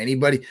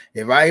 Anybody,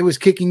 if I was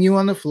kicking you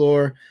on the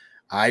floor,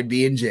 I'd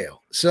be in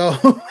jail.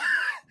 So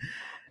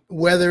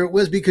whether it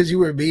was because you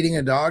were beating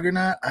a dog or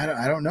not,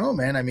 I don't know,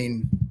 man. I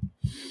mean,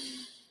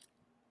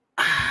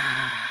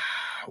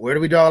 where do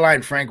we draw the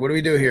line, Frank? What do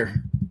we do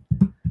here?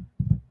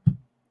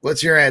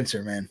 What's your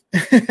answer, man?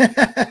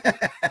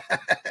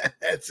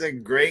 That's a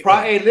great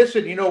one. Hey,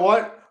 listen, you know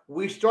what?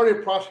 We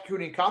started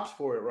prosecuting cops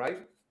for it, right?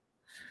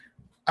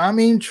 I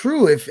mean,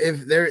 true. If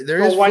there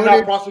is, why footage,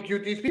 not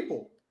prosecute these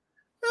people?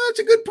 no, that's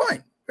a good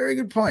point. Very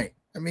good point.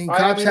 I mean,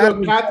 cops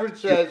look, Catherine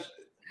says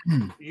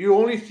you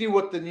only see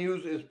what the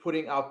news is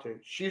putting out there.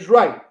 She's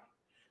right.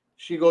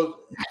 She goes,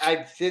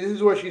 I see, this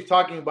is where she's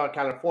talking about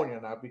California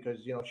now because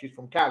she's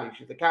from Cali.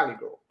 She's a Cali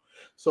girl.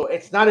 So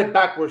it's not a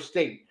backward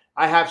state.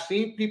 I have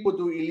seen people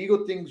do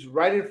illegal things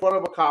right in front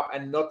of a cop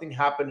and nothing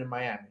happened in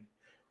Miami.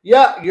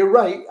 Yeah, you're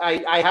right.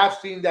 I have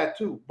seen that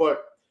too.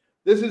 But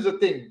this is the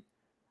thing.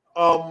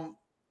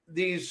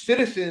 These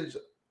citizens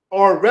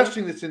are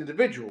arresting this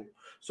individual.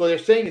 So they're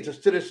saying it's a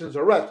citizen's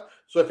arrest.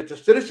 So if it's a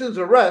citizen's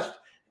arrest,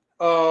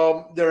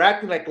 they're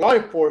acting like law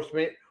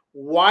enforcement.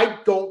 Why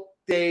don't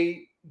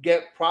they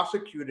get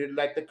prosecuted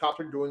like the cops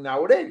are doing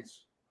nowadays?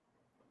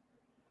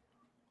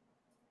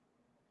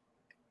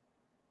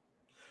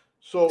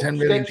 So 10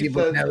 million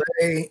people in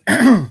LA,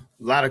 a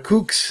lot of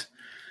kooks,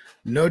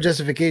 no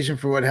justification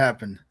for what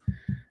happened.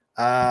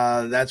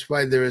 That's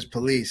why there is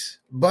police.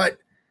 But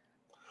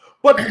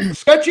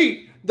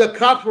sketchy, the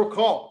cops were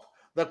called.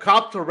 The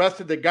cops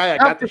arrested the guy that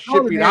got the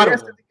shit beat out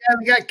of him. The guy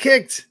that got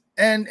kicked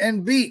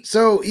and beat.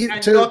 So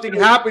nothing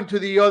happened to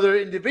the other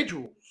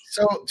individuals.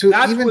 So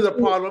that's where the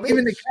problem is.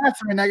 Even to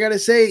Catherine, I gotta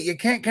say, you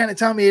can't kind of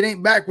tell me it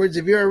ain't backwards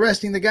if you're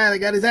arresting the guy that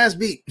got his ass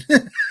beat.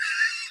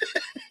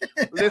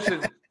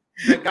 Listen,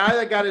 the guy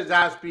that got his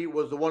ass beat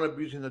was the one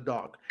abusing the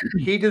dog.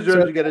 He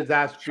deserves to get his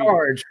ass beat.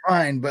 Charge,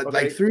 fine, but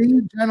like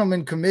 3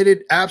 gentlemen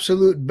committed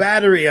absolute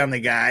battery on the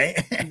guy.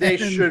 They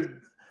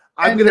should.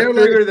 I'm gonna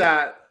figure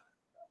that.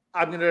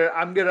 I'm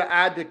gonna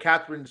add to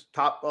Catherine's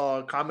top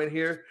comment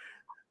here.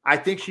 I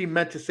think she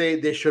meant to say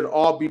they should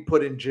all be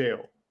put in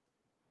jail.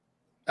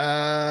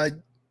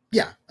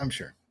 Yeah, I'm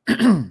sure. I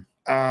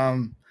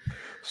don't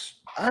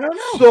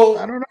know. So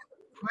I don't know.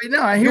 Wait,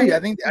 no, I hear you. I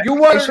think you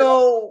want to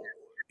know.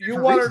 You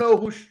want to know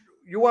who?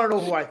 You want to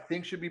know who I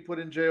think should be put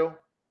in jail?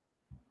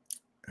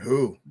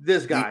 Who?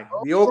 This guy,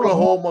 the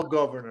Oklahoma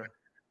governor.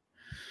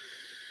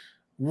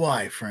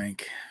 Why,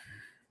 Frank?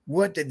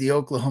 What did the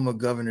Oklahoma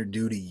governor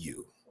do to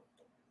you?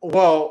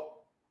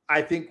 Well,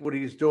 I think what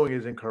he's doing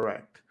is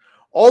incorrect.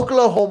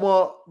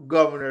 Oklahoma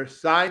governor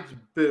signs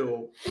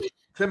bill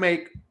to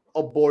make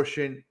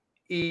abortion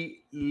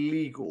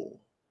illegal.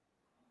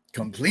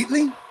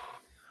 Completely?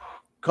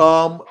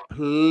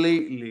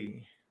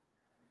 Completely.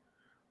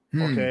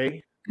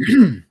 Okay.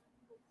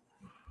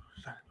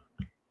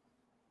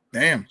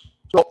 Damn.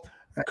 So,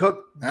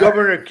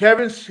 Governor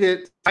Kevin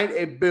Stitt signed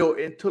a bill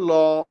into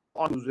law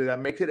on Tuesday that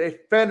makes it a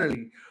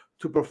felony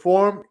to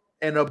perform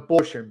an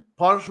abortion,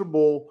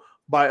 punishable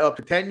by up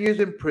to 10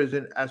 years in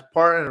prison as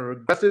part of an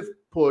aggressive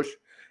push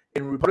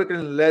in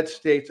Republican-led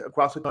states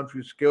across the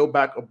country to scale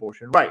back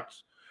abortion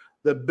rights.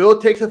 The bill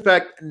takes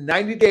effect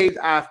 90 days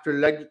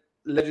after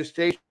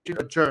legislation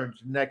adjourns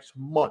next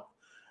month.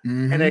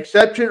 Mm-hmm. An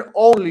exception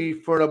only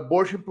for an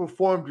abortion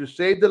performed to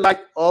save the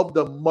life of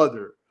the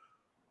mother.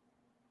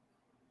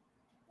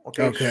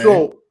 Okay.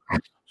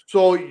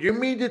 So you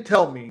mean to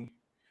tell me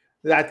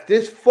that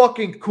this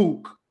fucking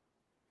kook,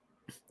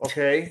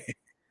 okay?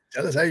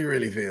 Tell us how you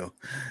really feel.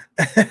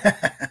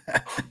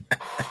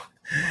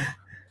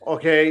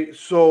 Okay,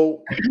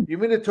 so you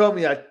mean to tell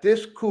me that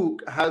this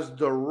kook has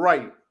the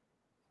right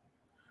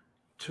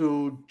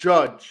to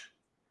judge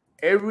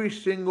every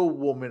single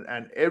woman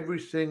and every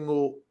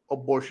single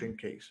abortion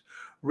case,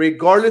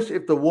 regardless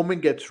if the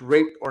woman gets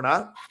raped or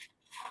not?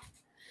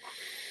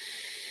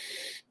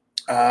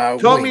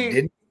 Tell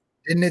me,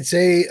 didn't it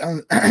say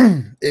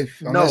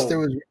unless there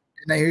was?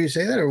 Didn't I hear you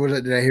say that, or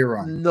did I hear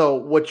wrong? No,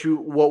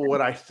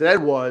 what I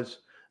said was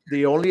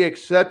the only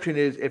exception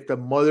is if the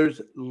mother's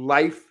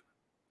life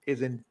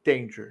is in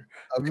danger.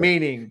 Okay.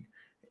 Meaning,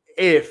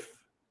 if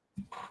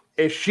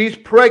she's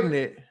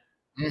pregnant,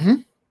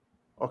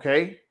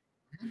 okay,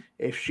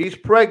 if she's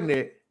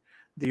pregnant,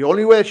 the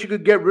only way that she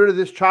could get rid of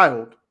this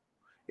child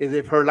is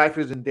if her life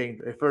is in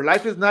danger. If her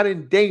life is not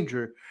in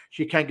danger,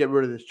 she can't get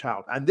rid of this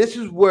child. And this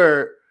is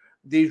where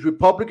these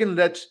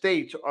Republican-led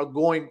states are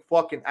going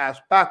fucking ass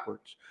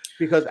backwards.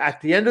 Because at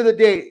the end of the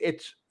day,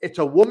 it's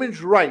a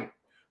woman's right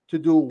to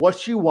do what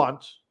she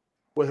wants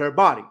with her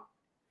body.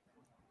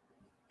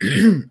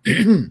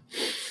 I'm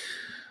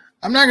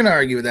not going to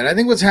argue with that. I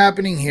think what's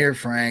happening here,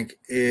 Frank,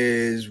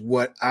 is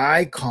what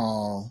I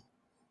call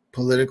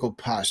political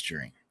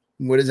posturing.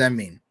 What does that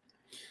mean?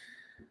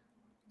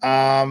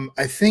 I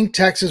think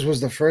Texas was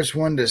the first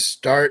one to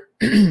start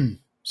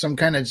some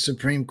kind of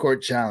Supreme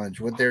Court challenge.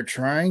 What they're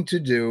trying to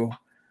do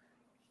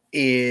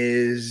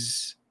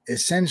is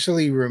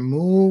essentially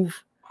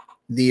remove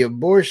the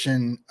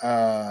abortion,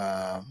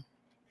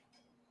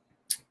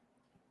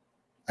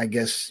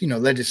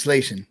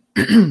 legislation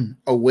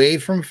away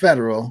from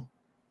federal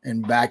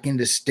and back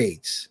into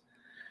states.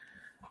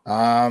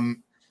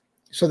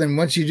 So then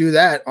once you do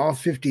that, all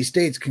 50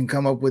 states can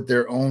come up with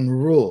their own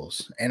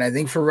rules. And I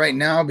think for right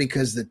now,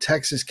 because the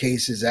Texas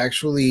case is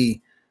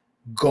actually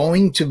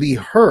going to be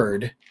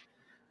heard,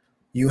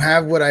 you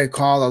have what I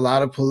call a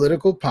lot of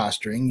political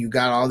posturing. You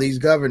got all these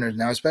governors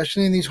now,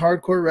 especially in these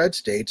hardcore red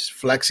states,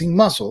 flexing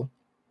muscle,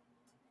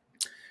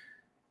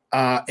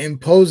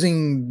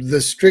 imposing the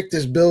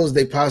strictest bills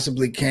they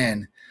possibly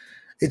can.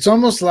 It's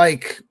almost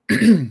like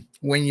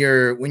when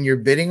you're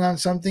bidding on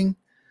something,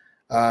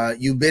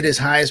 you bid as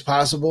high as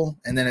possible,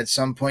 and then at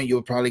some point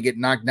you'll probably get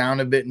knocked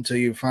down a bit until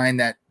you find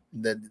that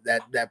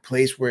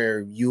place where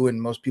you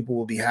and most people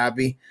will be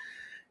happy.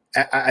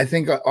 I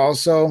think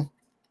also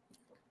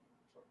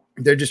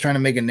they're just trying to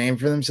make a name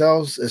for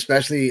themselves,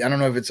 especially, I don't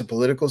know if it's a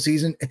political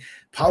season.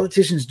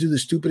 Politicians do the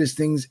stupidest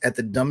things at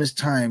the dumbest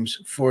times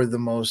for the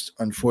most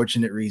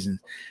unfortunate reasons.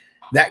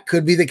 That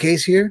could be the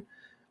case here.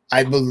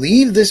 I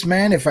believe this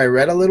man, if I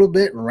read a little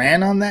bit,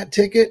 ran on that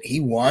ticket.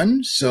 He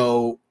won.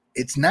 So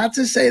it's not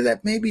to say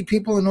that maybe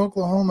people in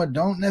Oklahoma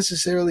don't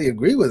necessarily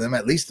agree with him,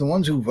 at least the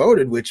ones who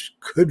voted, which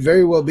could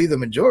very well be the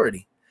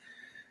majority.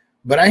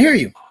 But I hear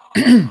you.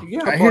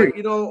 Yeah, but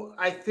you know,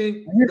 I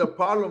think the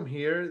problem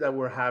here that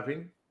we're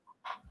having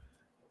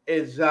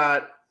is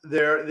that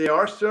there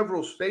are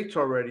several states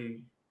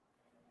already,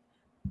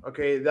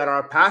 okay, that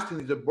are passing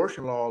these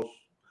abortion laws,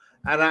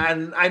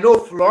 and I know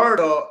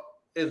Florida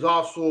is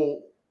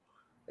also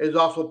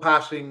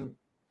passing,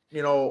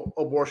 you know,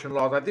 abortion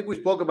laws. I think we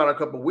spoke about it a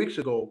couple of weeks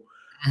ago.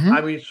 Mm-hmm.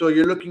 I mean, so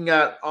you're looking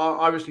at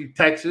obviously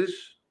Texas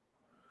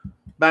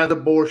bans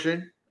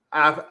abortion,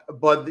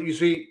 but you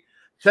see,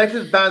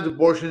 Texas bans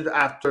abortions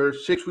after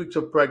 6 weeks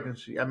of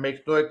pregnancy and makes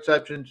no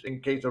exceptions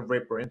in case of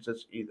rape or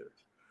incest either.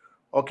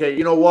 Okay,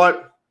 you know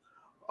what?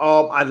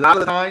 A lot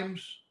of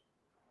times,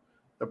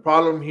 the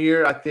problem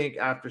here, I think,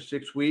 after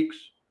 6 weeks,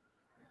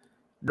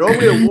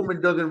 normally a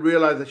woman doesn't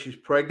realize that she's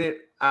pregnant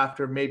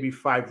after maybe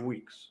 5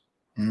 weeks,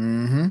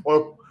 mm-hmm.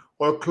 or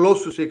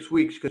close to 6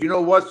 weeks. Because you know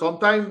what?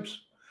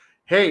 Sometimes,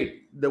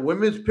 hey, the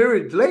women's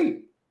period's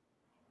late.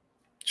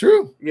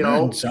 True. You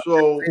know,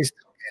 so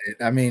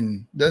I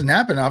mean, it doesn't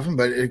happen often,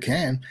 but it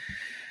can.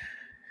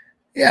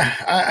 Yeah,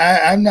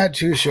 I'm not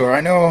too sure. I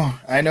know.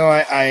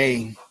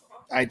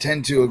 I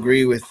tend to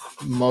agree with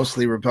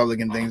mostly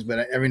Republican things,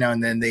 but every now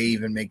and then they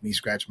even make me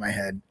scratch my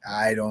head.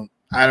 I don't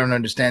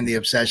understand the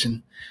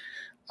obsession.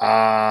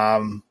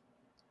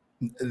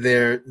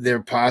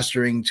 They're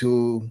posturing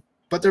to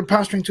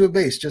a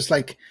base. Just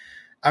like,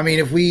 I mean,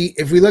 if we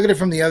look at it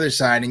from the other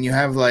side, and you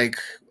have like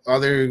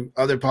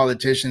other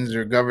politicians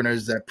or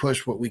governors that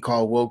push what we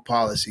call woke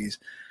policies.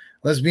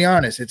 Let's be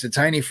honest, it's a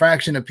tiny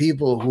fraction of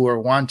people who are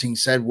wanting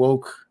said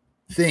woke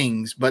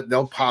things, but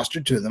they'll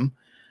posture to them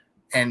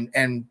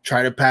and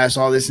try to pass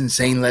all this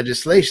insane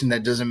legislation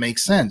that doesn't make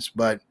sense.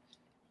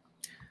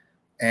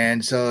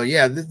 And so,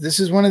 yeah, this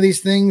is one of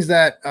these things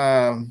that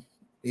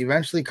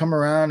eventually come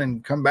around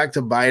and come back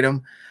to bite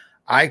them.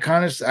 I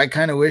kind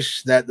of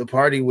wish that the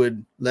party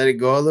would let it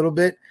go a little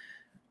bit.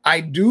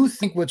 I do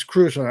think what's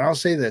crucial, and I'll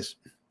say this,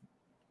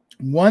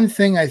 one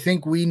thing I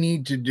think we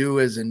need to do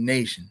as a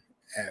nation,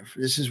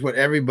 this is what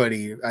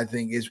everybody, I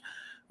think, is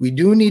we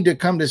do need to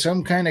come to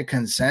some kind of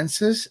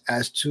consensus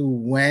as to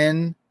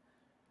when,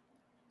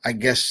 I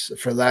guess,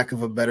 for lack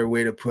of a better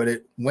way to put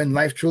it, when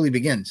life truly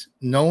begins.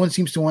 No one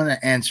seems to want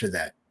to answer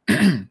that.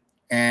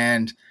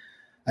 And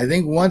I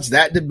think once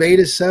that debate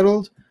is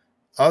settled,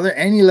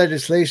 any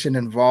legislation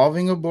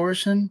involving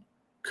abortion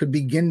could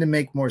begin to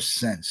make more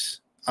sense.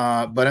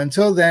 But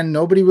until then,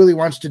 nobody really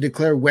wants to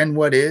declare when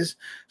what is.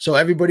 So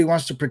everybody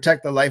wants to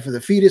protect the life of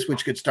the fetus,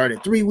 which could start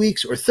at 3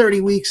 weeks or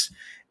 30 weeks.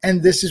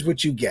 And this is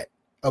what you get.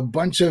 A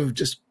bunch of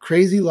just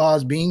crazy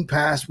laws being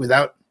passed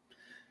without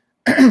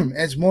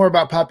it's more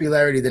about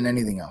popularity than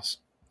anything else.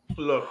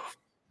 Look,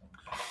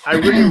 I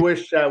really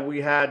wish that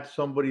we had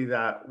somebody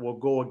that will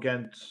go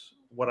against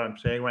what I'm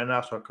saying right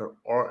now, so I could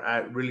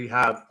really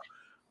have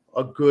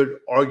a good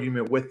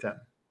argument with them.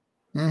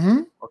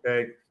 Mm-hmm.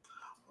 Okay.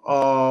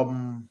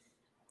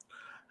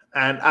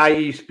 And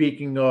i.e.,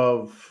 speaking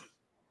of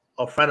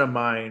a friend of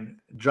mine,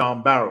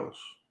 John Barrows,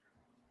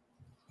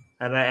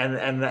 and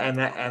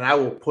I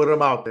will put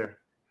him out there.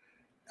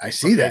 I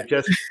see that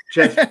just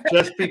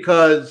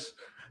because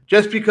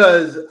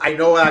I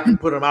know I can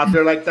put him out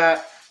there like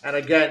that. And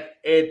again,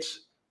 it's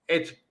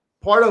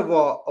part of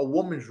a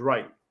woman's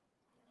right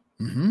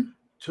mm-hmm.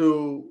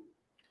 to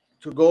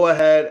go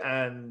ahead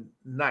and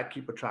not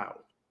keep a child.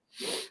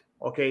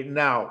 Okay,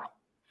 now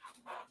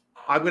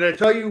I'm going to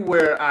tell you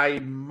where I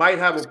might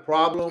have a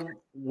problem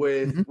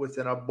with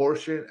an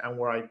abortion and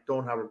where I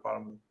don't have a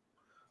problem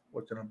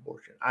with an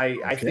abortion.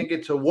 I think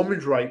it's a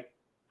woman's right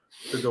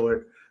to do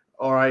it.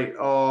 All right.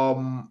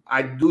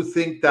 I do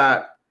think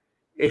that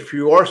if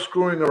you are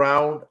screwing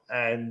around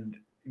and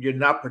you're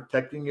not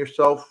protecting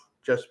yourself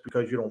just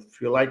because you don't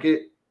feel like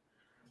it,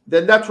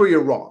 then that's where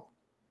you're wrong.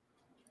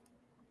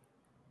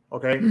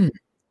 Okay?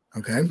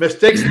 Okay.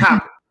 Mistakes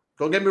happen.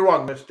 Don't get me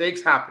wrong.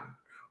 Mistakes happen.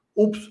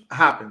 Oops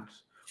happens.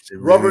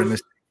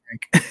 Rubbers.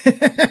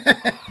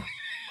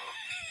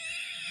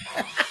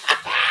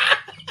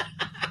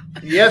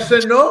 Yes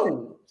and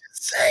no.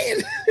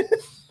 saying.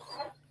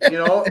 You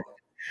know,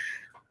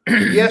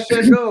 yes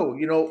and no.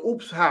 You know,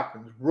 oops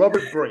happens.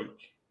 Rubber break.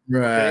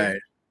 Right.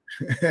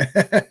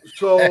 Okay?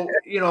 So,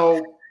 you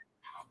know,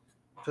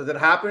 does it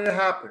happen? It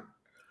happened.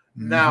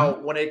 Mm-hmm. Now,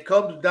 when it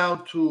comes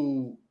down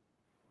to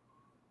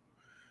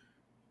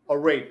a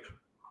rape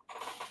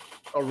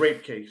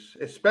case,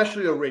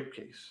 especially a rape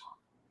case.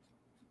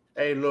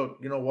 Hey, look,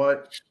 you know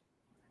what?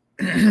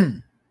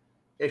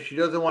 If she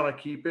doesn't want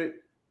to keep it,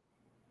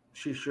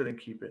 she shouldn't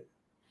keep it.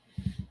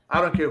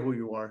 I don't care who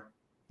you are.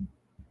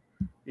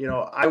 You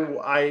know,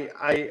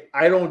 I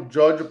don't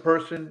judge a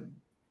person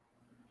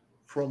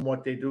from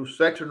what they do,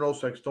 sex or no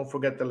sex. Don't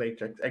forget the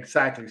latex.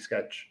 Exactly,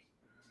 Sketch.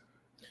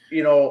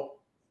 You know,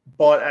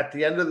 but at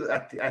the end of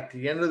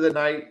the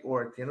night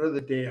or at the end of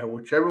the day,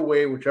 whichever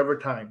way, whichever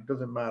time,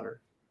 doesn't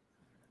matter.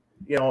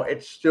 You know,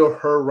 it's still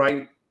her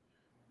right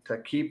to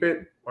keep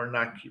it or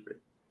not keep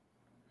it.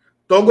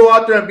 Don't go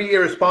out there and be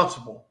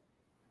irresponsible.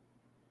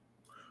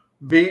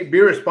 Be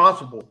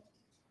responsible,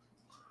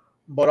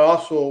 but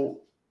also,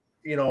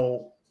 you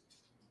know,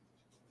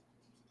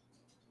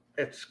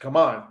 it's come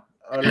on.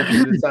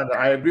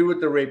 I agree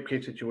with the rape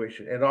case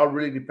situation. It all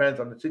really depends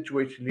on the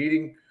situation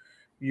leading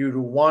you to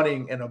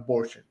wanting an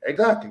abortion.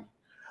 Exactly.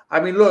 I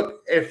mean,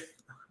 look, if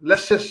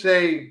let's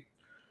say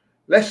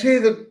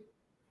the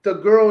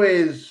girl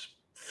is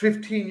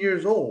 15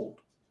 years old.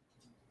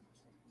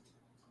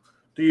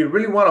 Do you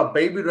really want a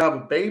baby to have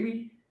a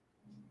baby?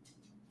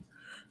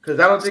 Because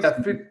I don't think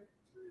that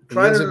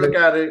trying to look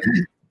at it.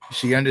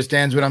 She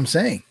understands what I'm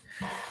saying.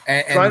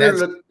 And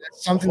that's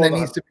something that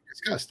needs to be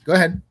discussed. Go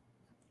ahead.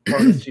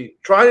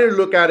 Trying to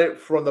look at it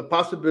from the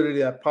possibility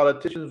that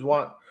politicians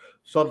want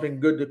something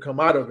good to come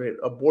out of it.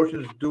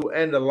 Abortions do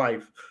end a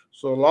life.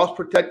 So laws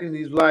protecting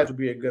these lives would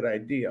be a good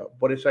idea.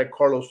 But it's like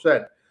Carlos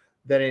said,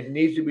 that it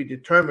needs to be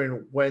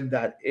determined when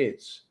that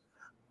is.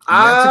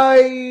 That's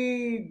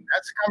a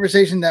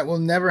conversation that will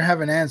never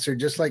have an answer,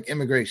 just like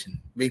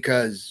immigration.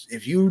 Because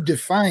if you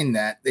define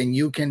that, then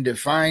you can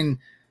define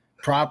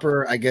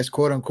proper, I guess,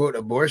 quote unquote,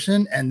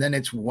 abortion, and then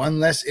it's one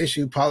less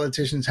issue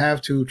politicians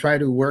have to try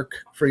to work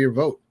for your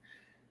vote.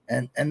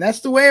 And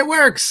that's the way it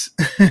works.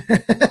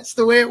 That's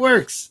the way it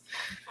works.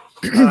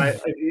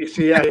 You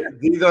see,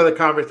 these are the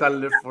comments I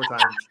live 4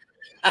 times.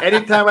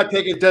 Anytime I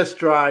take a test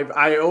drive,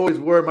 I always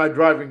wear my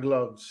driving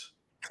gloves.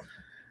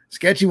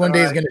 Sketchy one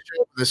day is going to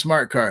show up with a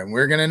smart car, and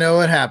we're going to know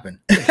what happened.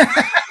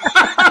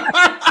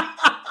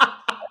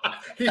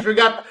 He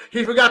forgot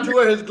to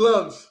wear his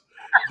gloves.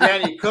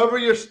 Danny, cover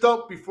your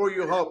stump before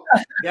you hump.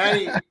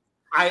 Danny,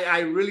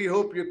 I really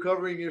hope you're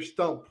covering your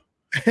stump.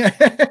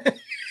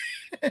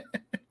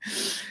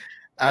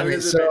 I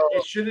mean, so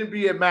it shouldn't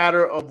be a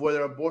matter of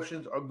whether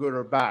abortions are good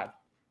or bad.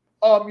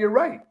 You're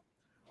right.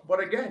 But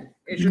again,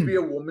 it should be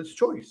a woman's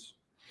choice.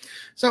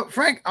 So,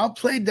 Frank, I'll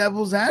play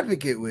devil's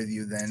advocate with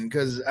you then,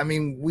 because I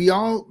mean, we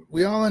all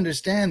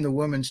understand the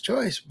woman's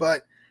choice,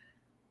 but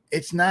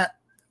it's not.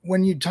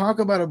 When you talk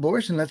about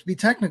abortion, let's be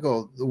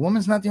technical. The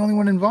woman's not the only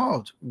one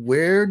involved.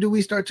 Where do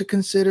we start to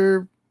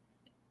consider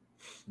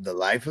the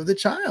life of the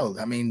child?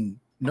 I mean,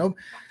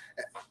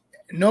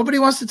 nobody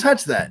wants to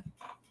touch that.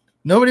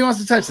 Nobody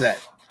wants to touch that.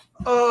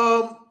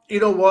 You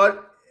know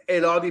what?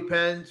 It all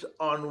depends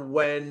on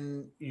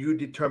when you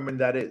determine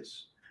that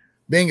is.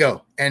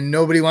 Bingo. And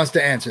nobody wants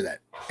to answer that.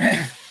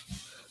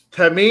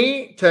 To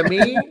me,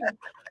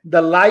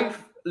 the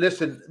life,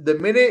 listen, the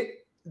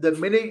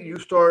minute you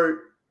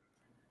start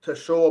to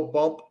show a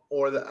bump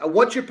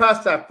once you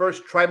pass that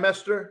first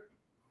trimester,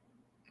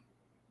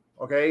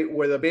 okay,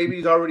 where the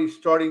baby's already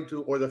starting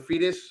to, or the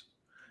fetus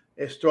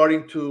is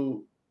starting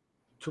to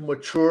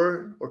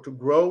mature or to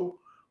grow,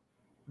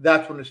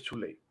 that's when it's too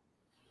late.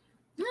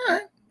 All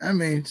right. I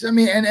mean,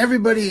 and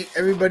everybody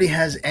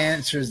has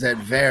answers that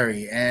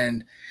vary.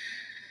 And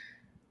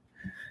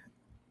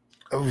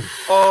at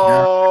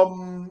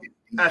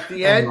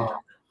the end,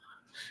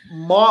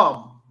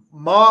 mom,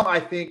 I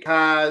think,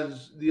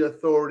 has the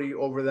authority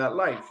over that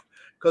life,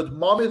 because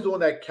mom is the one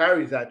that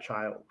carries that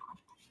child.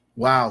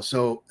 Wow.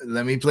 So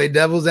let me play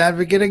devil's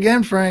advocate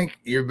again, Frank.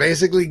 You're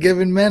basically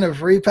giving men a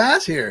free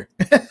pass here.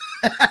 I'm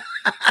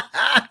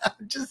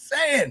just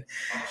saying,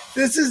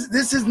 this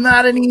is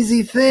not an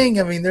easy thing.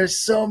 I mean, there's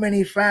so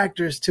many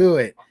factors to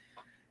it.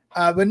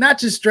 But not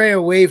to stray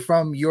away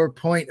from your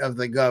point of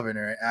the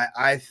governor.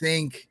 I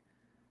think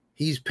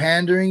he's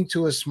pandering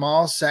to a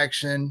small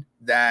section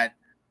that,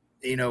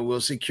 will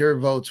secure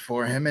votes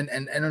for him.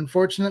 And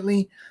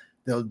unfortunately,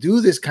 they'll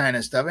do this kind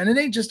of stuff. And it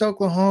ain't just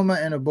Oklahoma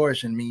and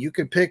abortion. I mean, you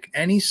could pick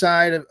any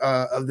side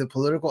of the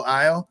political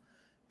aisle,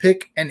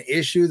 pick an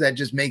issue that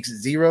just makes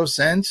zero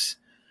sense.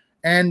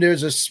 And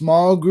there's a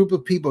small group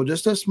of people,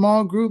 just a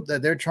small group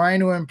that they're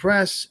trying to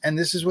impress. And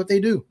this is what they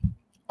do.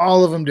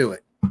 All of them do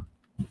it.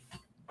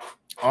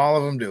 All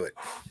of them do it.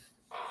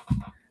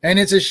 And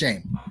it's a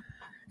shame.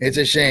 It's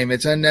a shame.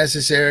 It's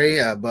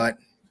unnecessary. But,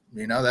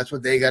 that's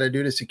what they got to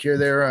do to secure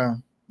their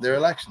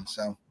election.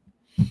 So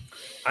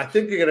I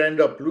think they're going to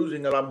end up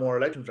losing a lot more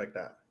elections like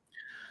that.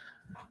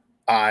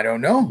 I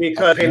don't know.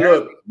 Because, hey,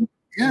 look,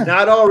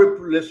 not all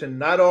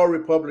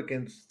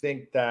Republicans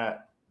think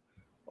that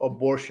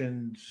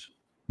abortions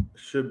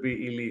should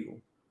be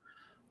illegal.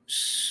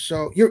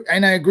 So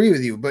and I agree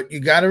with you, but you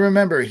got to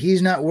remember,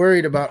 he's not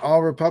worried about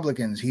all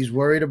Republicans. He's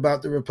worried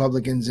about the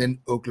Republicans in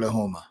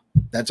Oklahoma.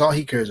 That's all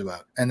he cares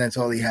about, and that's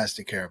all he has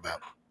to care about.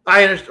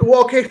 I understand.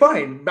 Well, okay,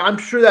 fine. I'm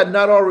sure that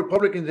not all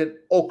Republicans in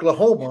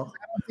Oklahoma.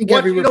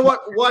 You know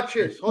what? Watch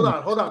this. Hold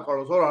on,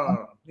 Carlos. Hold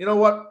on. You know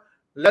what?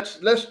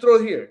 Let's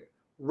throw here.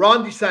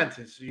 Ron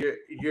DeSantis, your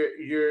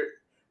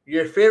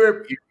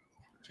favorite.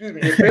 Excuse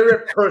me, your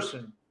favorite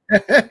person.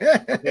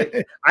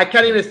 Okay. I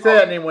can't even say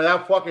that name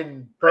without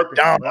fucking purpose.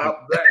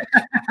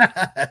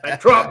 And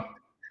Trump.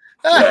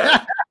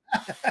 Yeah.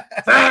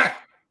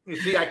 You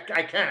see, I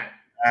can't.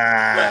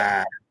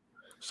 Yeah.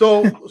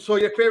 So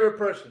your favorite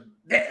person,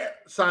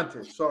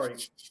 Santos. Sorry, you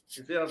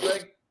see what I'm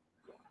saying?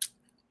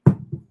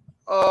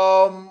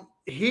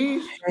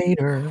 He's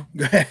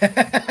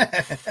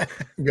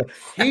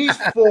he's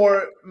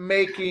for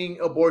making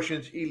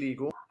abortions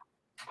illegal,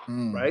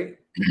 right?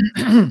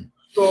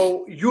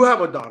 So you have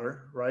a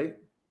daughter, right?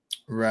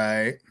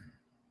 Right.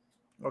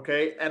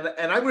 Okay, and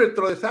I'm going to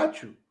throw this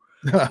at you.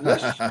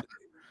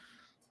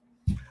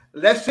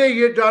 Let's say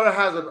your daughter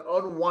has an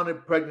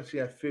unwanted pregnancy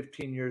at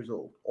 15 years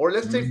old, or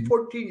let's say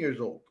 14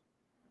 years old.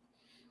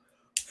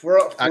 For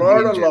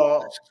Florida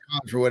law,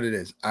 for what it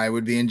is, I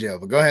would be in jail.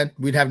 But go ahead,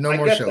 we'd have no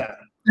more show.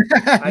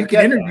 You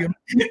can interview.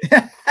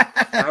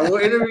 I will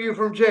interview you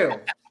from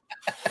jail.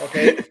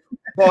 Okay,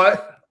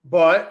 but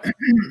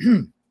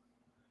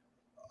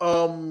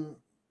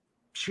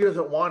she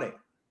doesn't want it.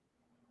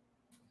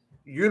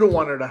 You don't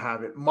want her to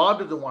have it. Mom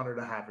doesn't want her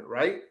to have it,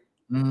 right?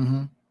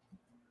 Mm-hmm.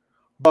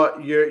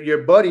 But your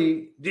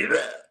buddy,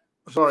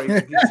 sorry,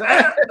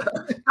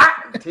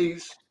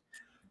 DeSantis,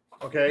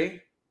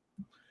 okay,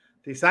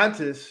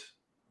 DeSantis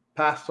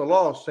passed a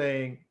law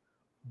saying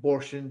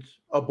abortions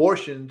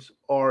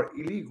are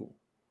illegal.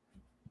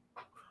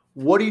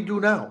 What do you do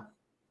now?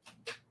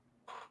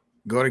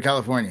 Go to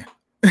California.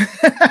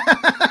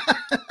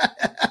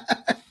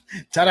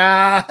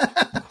 Ta-da!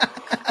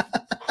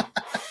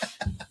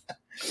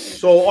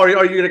 So are you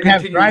going to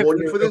continue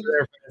voting for this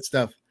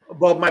stuff?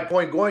 But my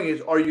point going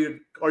is, are you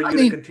going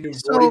to continue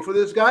voting for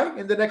this guy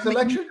in the next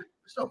election?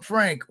 So,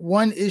 Frank,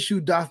 one issue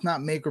doth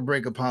not make or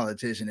break a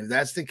politician. If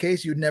that's the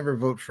case, you'd never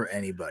vote for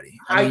anybody.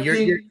 I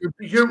mean,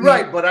 you're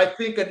right, but I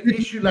think an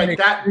issue like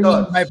that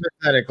does.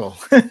 Hypothetical.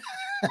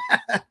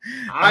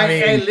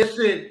 Hey,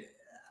 listen,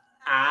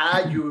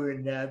 you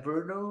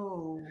never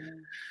know.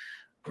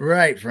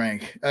 Right,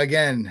 Frank.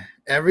 Again,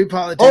 every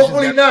politician.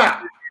 Hopefully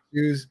not.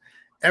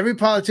 Every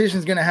politician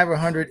is going to have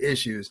 100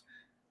 issues.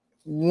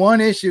 One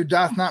issue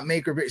doth not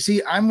make or break.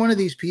 See, I'm one of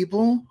these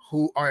people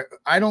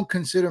I don't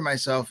consider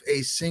myself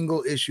a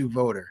single issue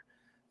voter.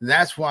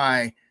 That's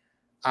why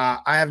I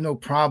have no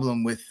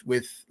problem with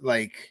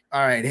like,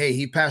 all right, hey,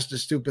 he passed a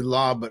stupid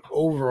law, but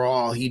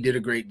overall he did a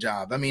great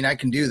job. I mean, I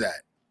can do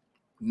that.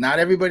 Not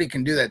everybody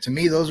can do that. To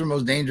me, those are the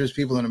most dangerous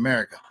people in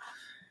America.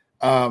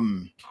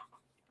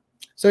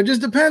 So it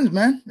just depends,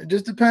 man. It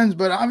just depends.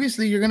 But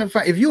obviously you're going to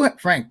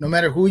find, Frank, no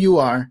matter who you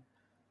are,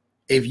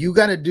 if you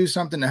got to do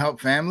something to help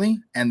family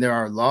and there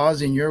are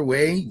laws in your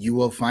way, you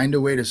will find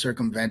a way to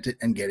circumvent it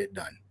and get it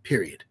done.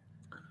 Period.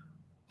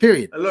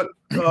 Look,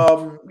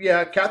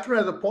 yeah, Catherine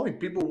has a point.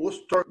 People will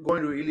start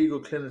going to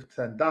illegal clinics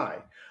and die.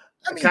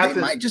 I mean, they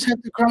might just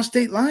have to cross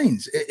state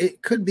lines.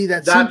 It could be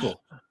that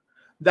simple.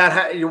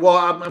 Well,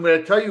 I'm going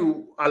to tell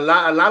you a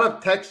lot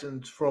of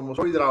Texans, from a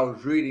story that I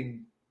was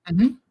reading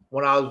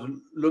when I was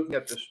looking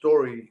at the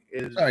story,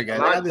 is sorry, guys,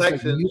 a lot of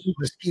Texans,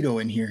 mosquito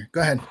in here.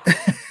 Go ahead.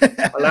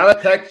 A lot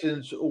of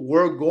Texans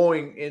were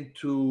going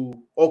into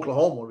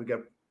Oklahoma to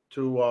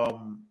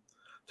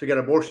get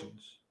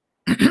abortions.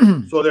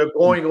 So they're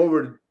going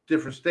over to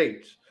different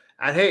states.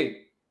 And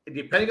hey,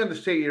 depending on the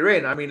state you're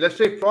in, I mean, let's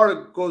say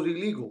Florida goes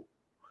illegal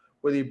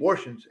with the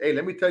abortions. Hey,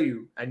 let me tell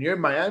you, and you're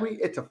in Miami,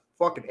 it's a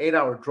fucking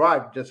 8-hour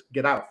drive just to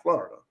get out of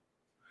Florida.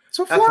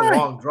 So that's a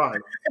long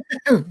drive.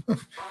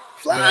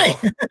 Fly.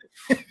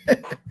 You know?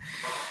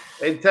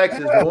 In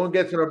Texas, if one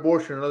gets an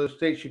abortion in another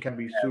state, she can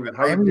be sued. Yeah,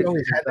 Miami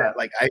always had that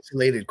like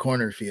isolated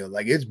corner field.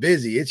 Like, it's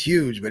busy, it's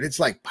huge, but it's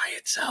like by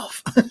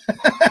itself.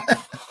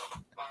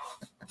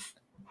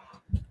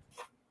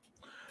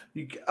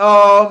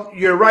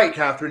 You're right,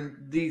 Catherine.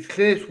 These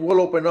clinics will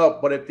open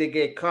up, but if they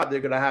get caught, they're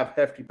going to have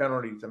hefty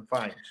penalties and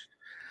fines.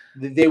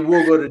 They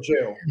will go to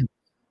jail.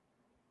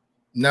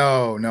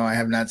 No, I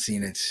have not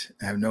seen it.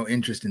 I have no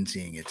interest in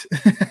seeing it.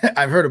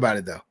 I've heard about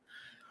it though.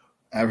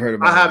 I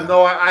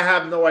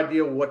have no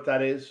idea what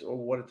that is or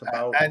what it's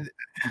about. It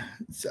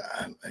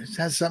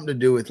has something to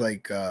do with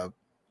like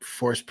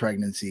forced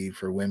pregnancy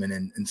for women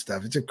and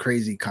stuff. It's a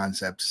crazy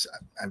concept.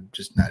 I'm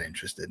just not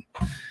interested.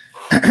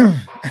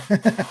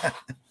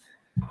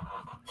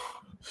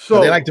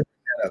 So they like to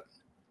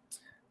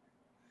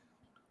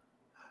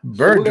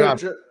bring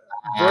that up.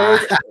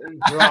 Bird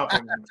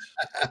dropping.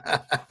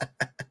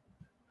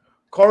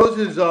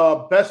 Carlos's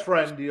best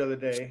friend the other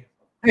day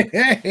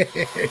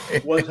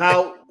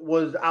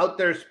was out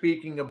there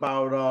speaking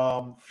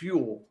about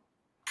fuel.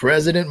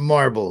 President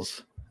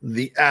Marbles,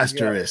 the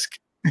asterisk.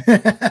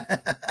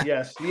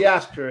 Yes, the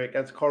asterisk,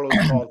 as Carlos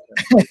calls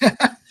him.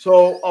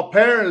 So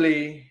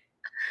apparently,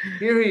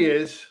 here he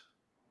is.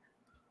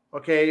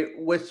 Okay,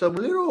 with some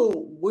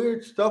little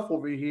weird stuff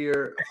over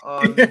here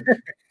on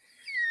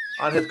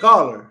his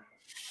collar.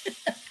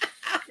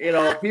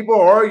 People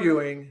are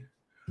arguing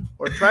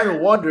or trying to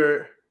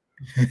wonder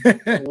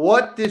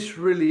what this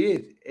really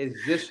is. Is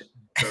this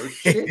bird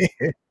shit?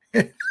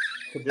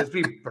 Could this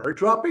be bird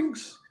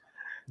droppings?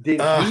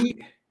 Did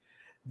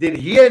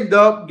he end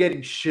up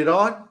getting shit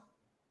on?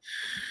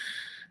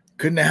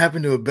 Couldn't have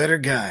happened to a better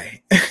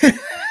guy.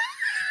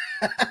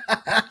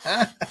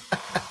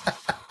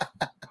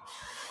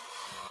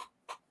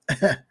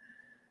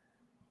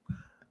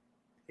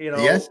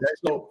 Yes.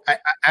 So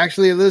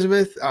actually,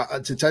 Elizabeth,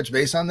 to touch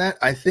base on that,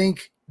 I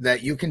think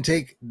that you can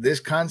take this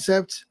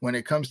concept when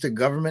it comes to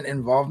government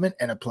involvement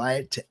and apply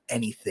it to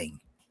anything.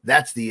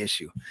 That's the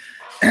issue.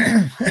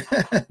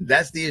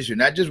 That's the issue.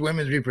 Not just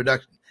women's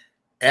reproduction,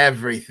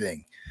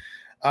 everything.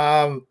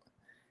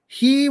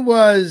 He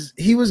was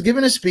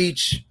given a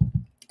speech,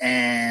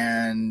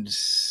 and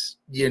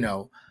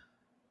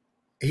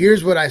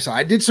here's what I saw.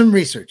 I did some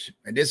research.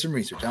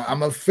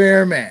 I'm a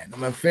fair man.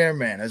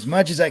 As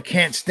much as I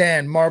can't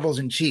stand marbles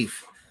and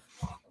chief,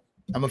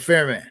 I'm a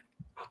fair man.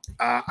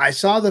 I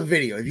saw the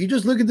video. If you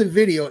just look at the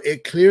video,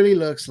 it clearly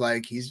looks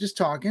like he's just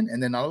talking,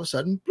 and then all of a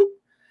sudden, bloop,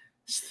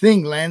 this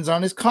thing lands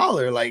on his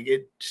collar. Like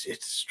it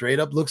straight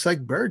up looks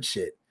like bird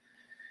shit.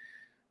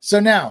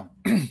 So now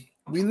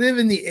we live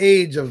in the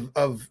age of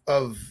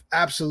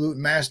absolute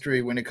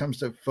mastery when it comes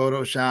to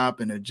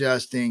Photoshop and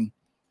adjusting.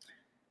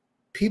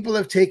 People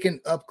have taken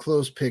up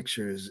close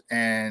pictures,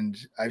 and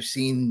I've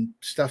seen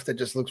stuff that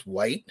just looks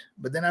white,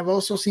 but then I've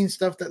also seen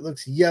stuff that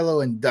looks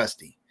yellow and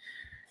dusty.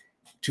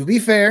 To be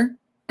fair,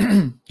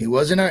 he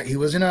was in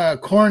a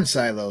corn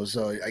silo,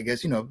 so I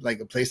guess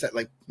like a place that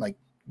like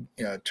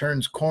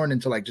turns corn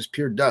into like just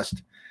pure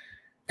dust,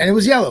 and it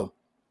was yellow,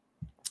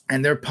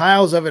 and there are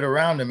piles of it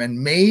around him, and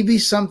maybe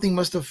something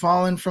must have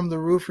fallen from the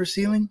roof or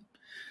ceiling.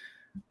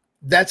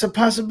 That's a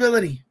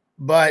possibility,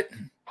 but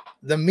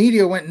the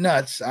media went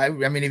nuts. I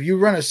mean, if you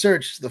run a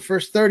search, the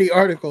first 30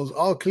 articles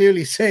all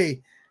clearly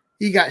say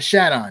he got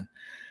shat on.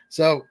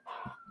 So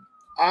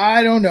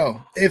I don't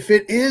know. If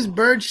it is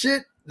bird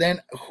shit, then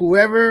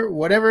whoever,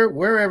 whatever,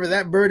 wherever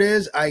that bird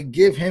is, I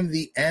give him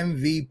the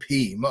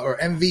MVP or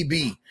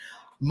MVB,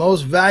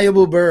 most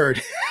valuable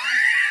bird.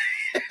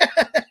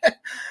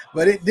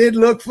 But it did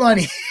look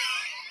funny.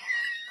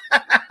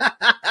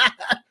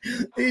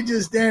 He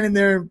just standing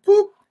there and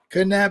poop.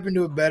 Couldn't happen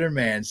to a better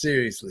man.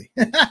 Seriously.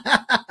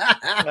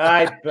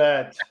 I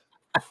bet.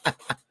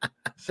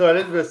 So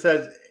Elizabeth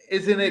says,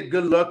 isn't it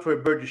good luck for a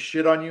bird to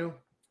shit on you?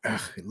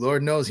 Ugh,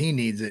 Lord knows he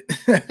needs it.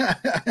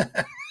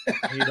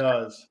 He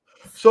does.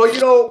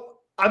 So,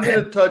 I'm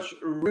going to touch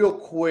real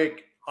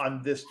quick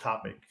on this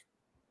topic.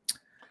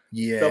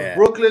 Yeah. The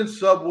Brooklyn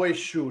subway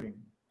shooting.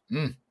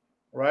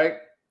 Right?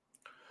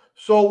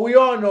 So we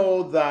all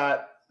know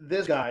that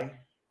this guy,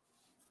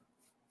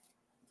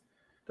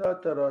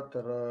 what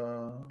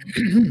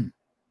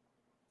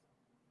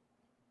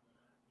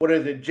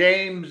is it?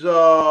 James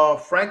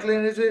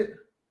Franklin, is it?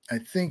 I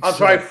think I'm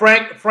sorry,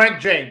 Frank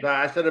James.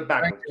 I said it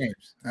backwards. Frank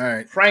James. All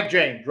right. Frank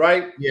James,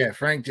 right? Yeah,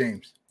 Frank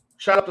James.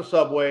 Shot up the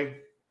subway.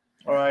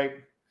 All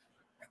right.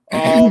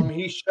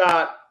 He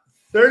shot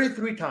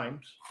 33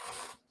 times.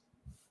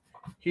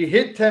 He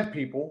hit 10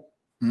 people.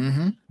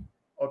 Mm-hmm.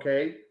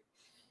 Okay.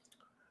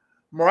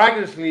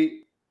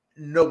 Miraculously,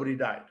 nobody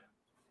died.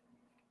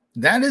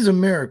 That is a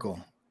miracle.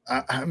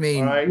 I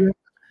mean, right.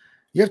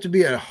 You have to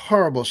be a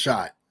horrible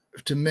shot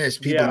to miss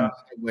people in the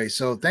subway.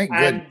 So thank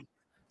goodness.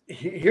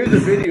 Here's a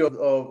video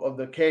of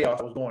the chaos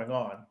that was going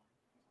on.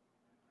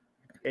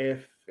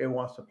 If it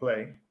wants to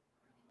play.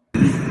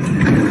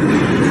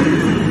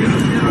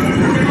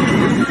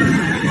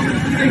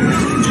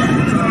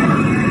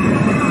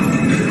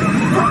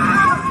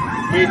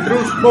 He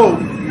threw smoke.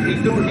 He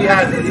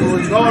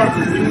was armed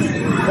with 2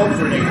 smoke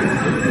grenades.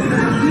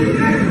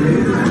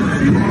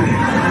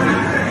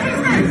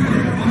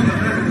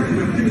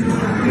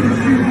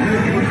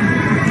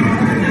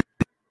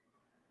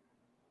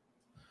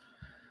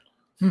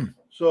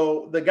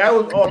 So the guy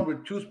was armed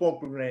with 2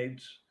 smoke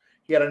grenades.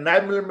 He had a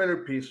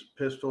 9mm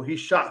pistol. He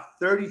shot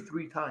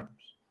 33 times.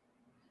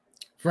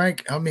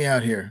 Frank, help me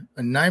out here.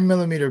 A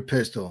 9mm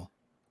pistol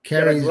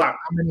carries how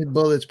many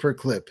bullets per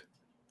clip?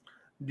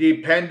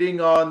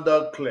 Depending on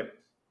the clip.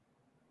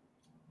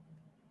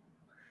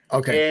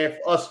 Okay.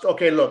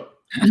 Look.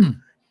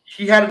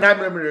 He had a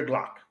 9mm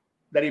Glock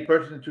that he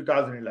purchased in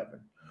 2011.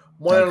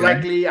 More than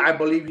likely, I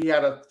believe he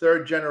had a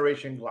 3rd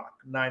generation Glock,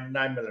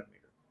 9mm.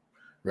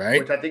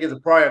 Right. Which I think is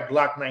probably a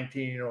Glock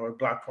 19 or a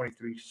Glock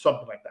 23,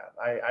 something like that.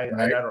 I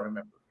don't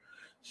remember.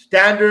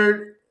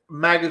 Standard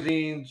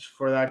magazines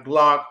for that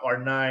Glock are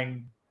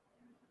 9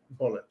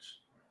 bullets.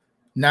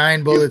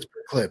 9 bullets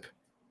per clip.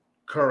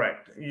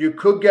 Correct. You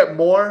could get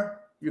more.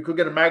 You could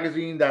get a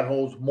magazine that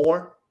holds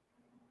more.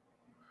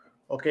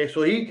 Okay,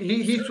 so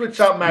he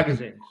switched out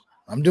magazines.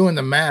 I'm doing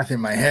the math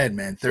in my head,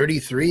 man.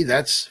 33,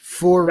 that's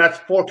 4. That's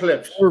 4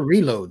 clips. 4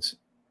 reloads.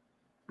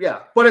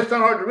 Yeah, but it's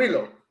not hard to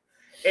reload.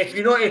 If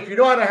you know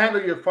how to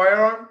handle your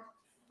firearm,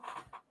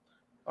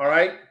 all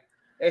right,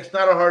 it's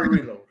not a hard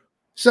reload.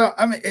 So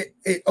I mean,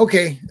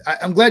 okay,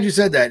 I'm glad you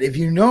said that. If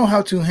you know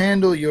how to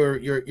handle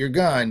your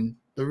gun,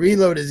 the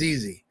reload is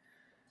easy.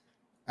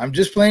 I'm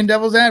just playing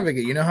devil's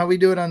advocate. You know how we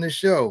do it on this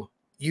show.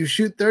 You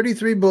shoot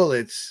 33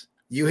 bullets,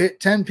 you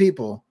hit 10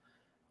 people.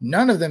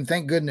 None of them,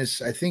 thank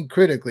goodness, I think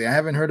critically. I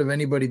haven't heard of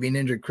anybody being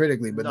injured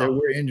critically, but there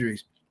were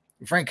injuries.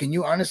 Frank, can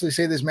you honestly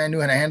say this man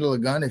knew how to handle a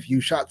gun if you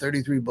shot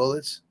 33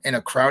 bullets in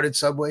a crowded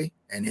subway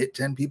and hit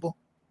 10 people?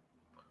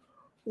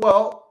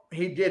 Well,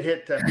 he did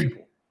hit 10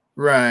 people.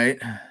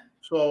 Right.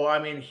 So I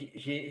mean,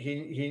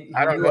 he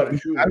I don't knew know. how to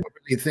shoot. I don't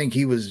really think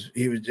he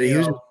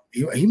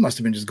must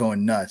have been just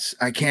going nuts.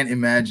 I can't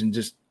imagine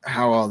just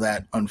how all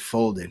that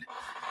unfolded.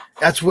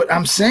 That's what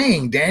I'm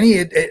saying,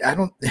 Danny. There's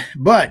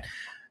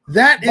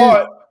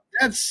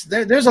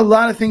a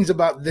lot of things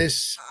about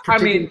this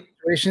particular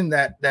situation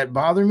that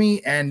bother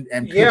me and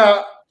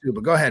yeah. Too,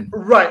 but go ahead.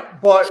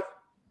 Right, but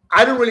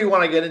I don't really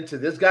want to get into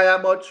this guy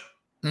that much.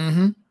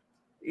 Mm-hmm.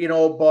 You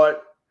know,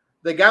 but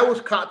the guy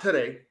was caught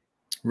today.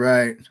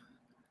 Right.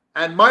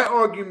 And my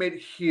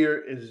argument here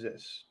is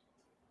this.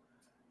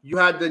 You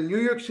had the New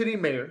York City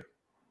mayor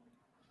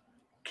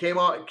came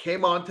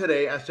on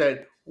today and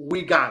said,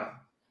 we got him.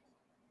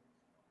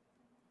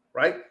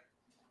 Right?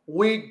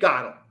 We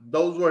got him.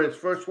 Those were his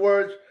first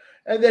words.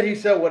 And then he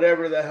said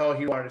whatever the hell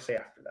he wanted to say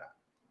after that.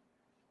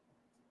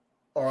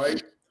 All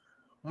right?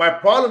 My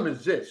problem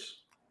is this.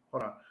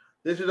 Hold on.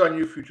 This is our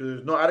new future.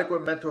 There's no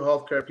adequate mental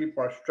health care.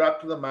 People are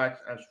strapped to the max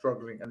and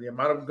struggling. And the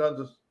amount of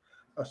guns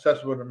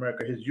accessible in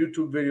America. His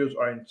YouTube videos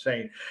are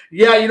insane.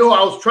 Yeah, I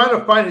was trying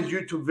to find his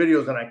YouTube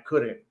videos and I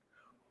couldn't.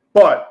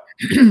 But,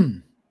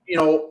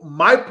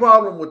 my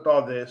problem with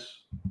all this,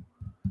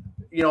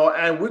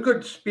 and we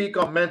could speak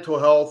on mental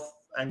health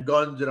and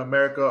guns in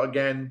America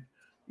again,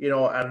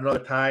 at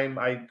another time.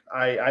 I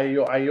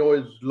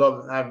always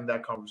love having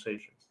that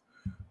conversation.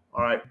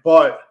 All right.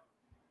 But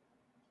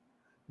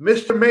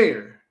Mr.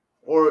 Mayor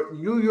or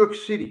New York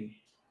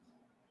City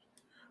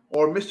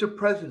or Mr.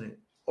 President,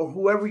 or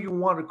whoever you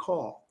want to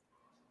call,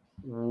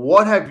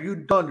 what have you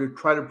done to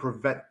try to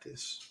prevent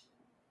this?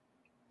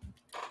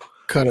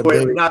 Cut $1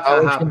 billion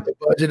from the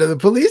budget of the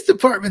police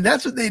department.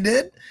 That's what they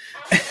did.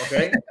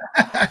 Okay.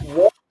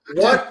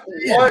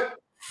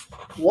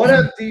 What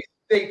have these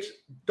states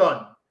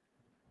done?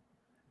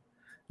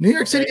 New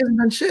York City hasn't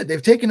done shit.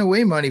 They've taken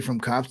away money from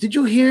cops. Did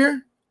you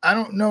hear? I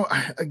don't know.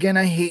 Again,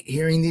 I hate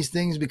hearing these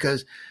things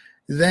because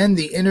then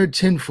the inner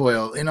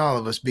tinfoil in all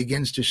of us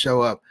begins to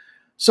show up.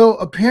 So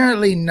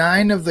apparently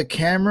 9 of the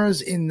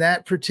cameras in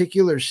that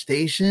particular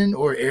station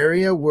or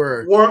area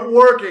weren't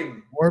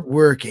working.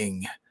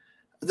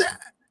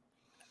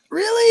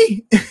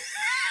 Really?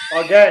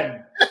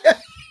 Again.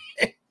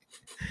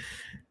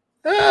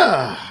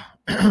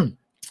 And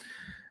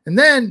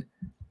then,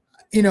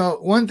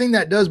 one thing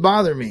that does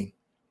bother me,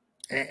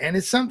 and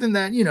it's something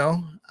that,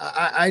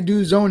 I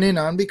do zone in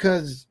on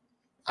because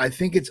I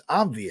think it's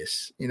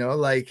obvious,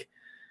 like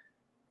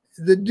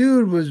the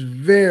dude was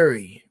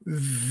very,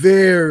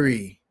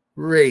 very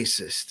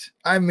racist.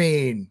 I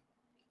mean,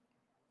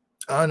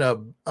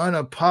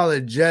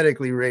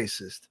 unapologetically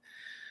racist.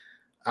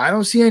 I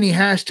don't see any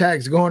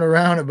hashtags going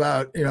around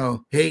about,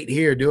 hate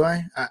here, do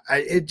I?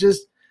 It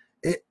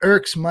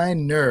irks my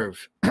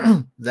nerve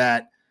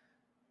that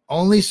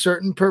only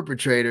certain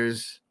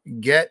perpetrators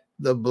get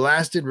the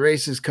blasted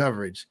racist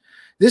coverage.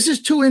 This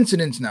is 2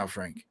 incidents now,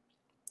 Frank.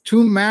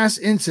 2 mass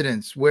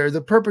incidents where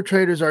the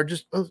perpetrators are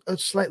just a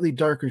slightly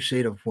darker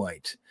shade of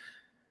white.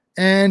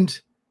 And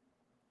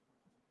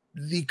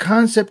the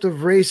concept of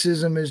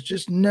racism is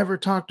just never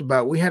talked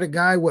about. We had a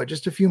guy,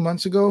 just a few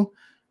months ago,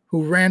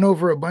 who ran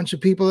over a bunch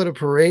of people at a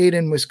parade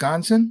in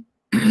Wisconsin.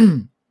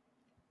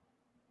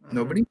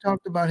 Nobody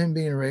talked about him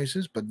being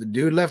racist, but the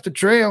dude left a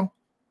trail.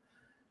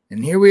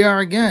 And here we are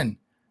again.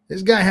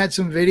 This guy had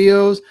some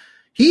videos.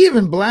 He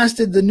even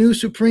blasted the new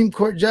Supreme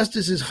Court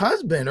Justice's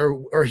husband,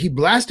 or he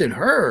blasted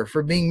her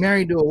for being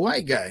married to a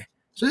white guy.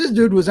 So this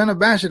dude was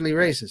unabashedly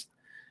racist.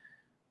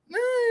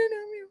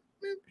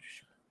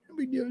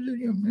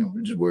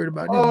 We're just worried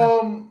about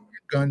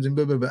guns and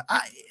blah, blah, blah.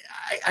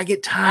 I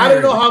get tired. I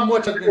don't know how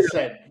much of this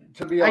said,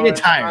 to be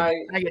honest. I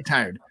get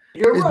tired.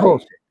 It's right.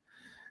 Bullshit.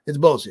 It's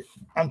bullshit.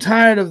 I'm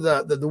tired of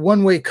the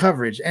one-way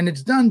coverage, and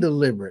it's done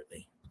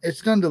deliberately.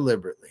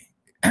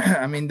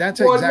 I mean, that's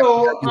exactly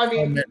how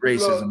you meant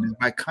racism, is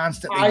by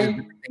constantly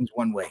doing things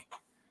one way.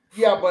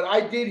 Yeah, but I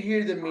did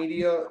hear the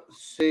media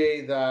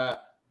say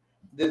that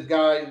this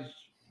guy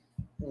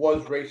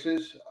was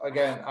racist.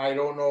 Again, I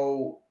don't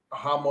know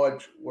how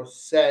much was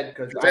said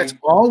because that's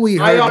all we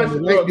heard.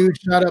 The white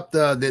dude shot up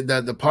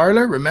the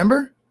parlor.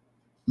 Remember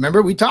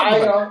we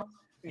talked about.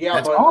 Yeah,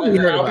 that's but all we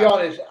heard I'll about. be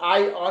honest.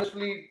 I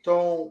honestly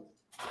don't.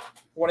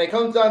 When it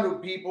comes down to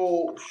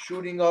people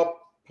shooting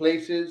up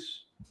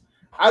places,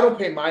 I don't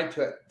pay mind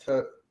to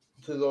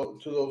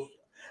those.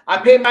 I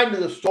pay mind to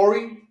the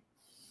story,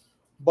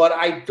 but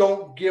I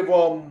don't give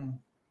them.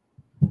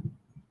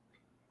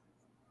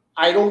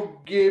 I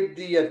don't give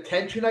the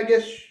attention, I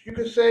guess you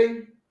could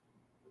say.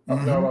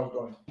 That's not where I was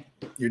going.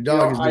 Your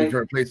dog is looking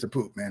for a place to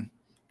poop, man.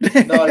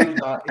 No, he's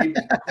not.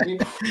 You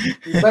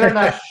better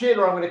not shit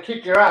or I'm going to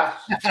kick your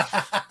ass.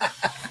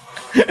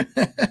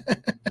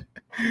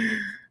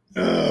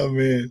 Oh,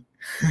 man.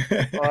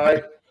 All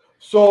right.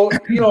 So,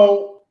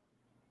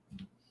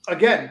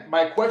 again,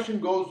 my question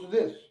goes to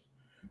this.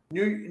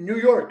 New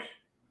York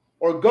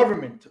or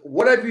government,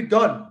 what have you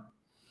done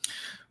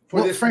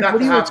for this Frank, not what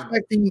to are you happen?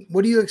 expecting?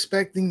 What are you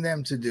expecting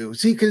them to do?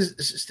 See, because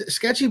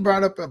Sketchy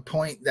brought up a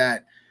point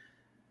that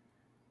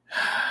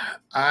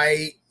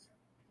I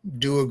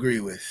do agree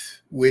with,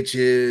 which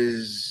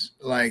is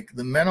like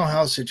the mental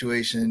health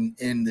situation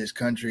in this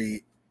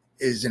country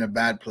is in a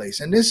bad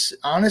place. And this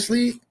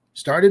honestly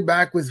started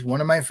back with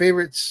one of my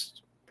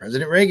favorites,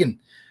 President Reagan.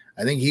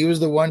 I think he was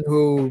the one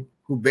who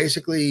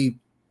basically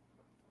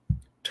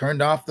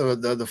turned off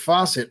the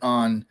faucet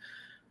on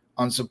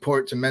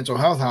support to mental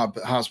health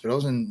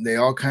hospitals, and they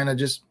all kind of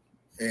just,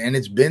 and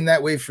it's been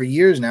that way for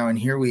years now, and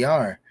here we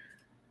are.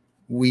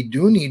 We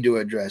do need to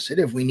address it.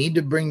 If we need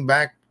to bring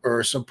back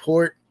or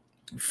support,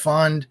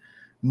 fund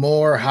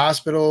more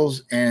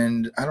hospitals,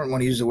 and I don't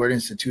want to use the word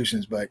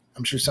institutions, but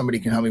I'm sure somebody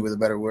can help me with a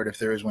better word if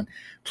there is one,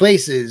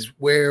 places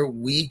where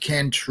we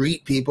can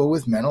treat people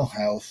with mental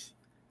health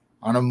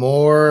on a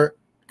more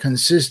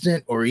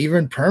consistent or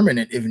even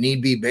permanent, if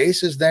need be,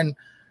 basis, then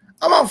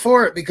I'm all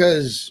for it.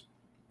 Because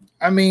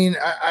I mean,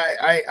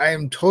 I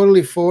am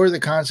totally for the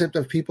concept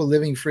of people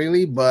living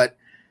freely, but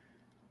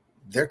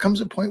there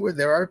comes a point where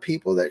there are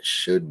people that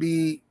should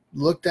be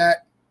looked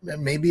at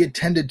and maybe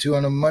attended to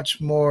on a much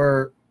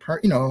more,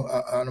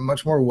 on a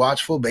much more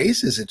watchful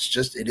basis.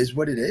 It is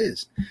what it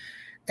is.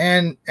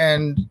 And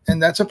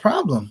that's a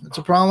problem. It's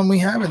a problem we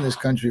have in this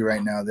country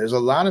right now. There's a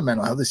lot of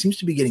mental health. It seems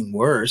to be getting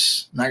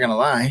worse, not going to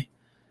lie.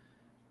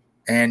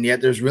 And yet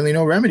there's really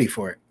no remedy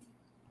for it.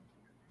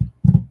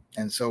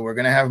 And so we're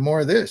going to have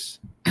more of this.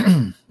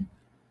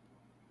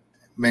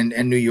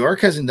 And New York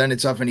hasn't done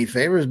itself any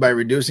favors by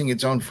reducing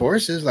its own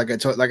forces. Like I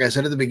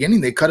said at the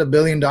beginning, they cut $1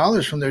 billion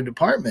from their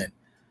department.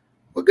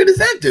 What good does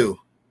that do?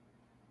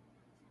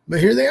 But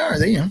here they are.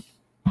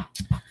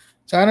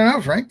 So I don't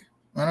know, Frank.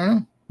 I don't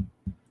know.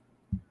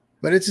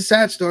 But it's a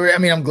sad story. I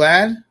mean, I'm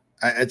glad.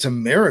 It's a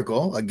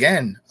miracle.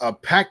 Again, a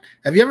packed.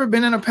 Have you ever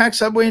been in a packed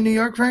subway in New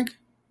York, Frank?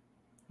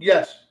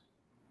 Yes.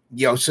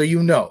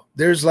 So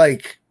there's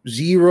like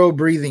zero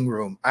breathing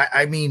room.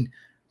 I mean,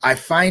 I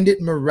find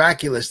it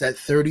miraculous that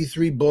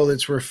 33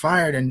 bullets were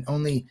fired and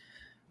only,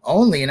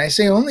 and I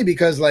say only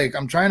because like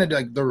I'm trying to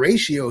like the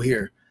ratio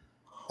here.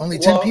 Only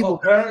 10 people.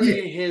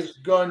 Apparently his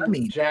gun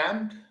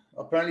jammed.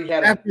 Apparently he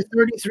had after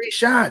 33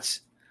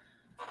 shots.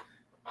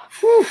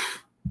 Whew.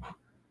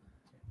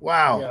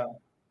 Wow. Yeah.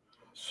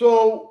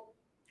 So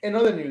in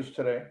other news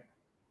today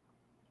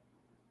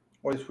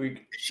or this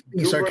week,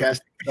 being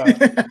sarcastic.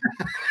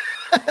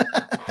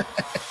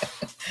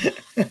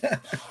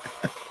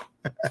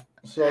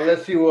 So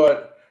let's see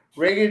what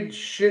Reagan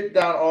shut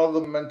down all the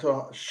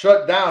mental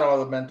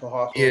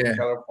hospitals in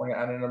California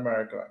and in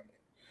America.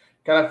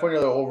 California,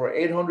 there are over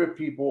 800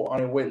 people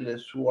on a wait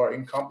list who are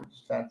incompetent to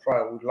stand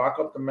trial. We lock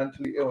up the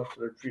mentally ill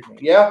instead of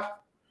treatment. Yeah,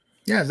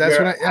 that's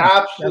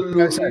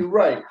absolutely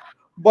right.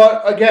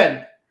 But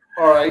again,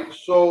 all right.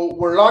 So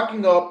we're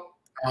locking up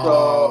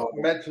the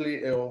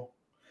mentally ill.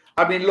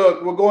 I mean,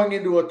 look, we're going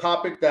into a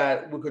topic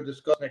that we could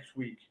discuss next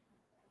week.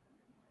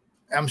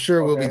 I'm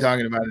sure we'll be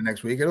talking about it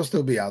next week. It'll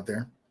still be out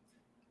there.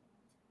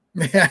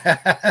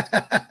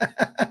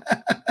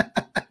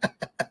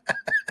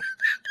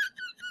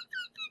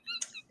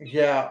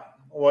 Yeah.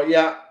 Well,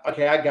 yeah.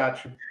 Okay, I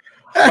got you.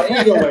 But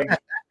either way,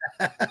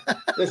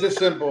 this is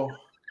simple.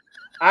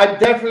 I'm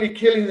definitely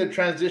killing the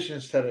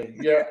transitions today.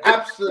 You're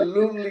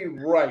absolutely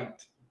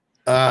right.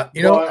 I'm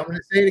going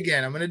to say it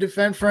again. I'm going to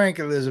defend Frank,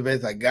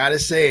 Elizabeth. I got to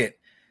say it.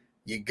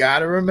 You got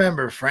to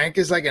remember, Frank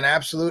is like an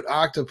absolute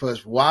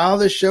octopus. While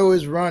the show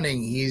is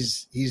running,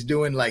 he's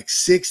doing like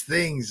 6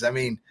 things. I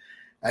mean,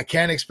 I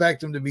can't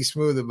expect him to be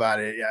smooth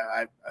about it.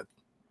 I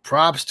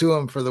props to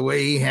him for the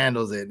way he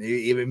handles it.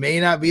 It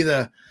may not be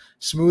the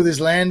smoothest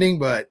landing,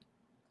 but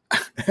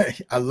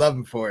I love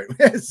him for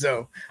it.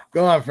 So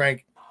go on,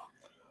 Frank.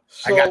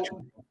 So,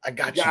 I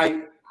got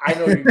you. I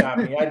know you got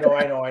me. I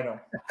know.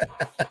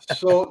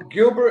 So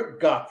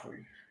Gilbert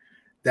Gottfried.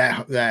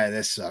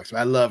 That sucks.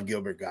 I love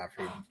Gilbert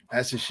Gottfried.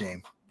 That's a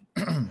shame.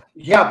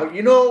 Yeah, but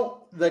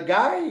the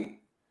guy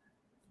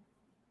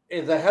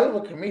is a hell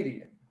of a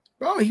comedian.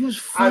 Bro, he was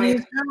funny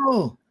as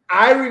hell.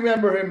 I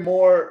remember him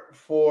more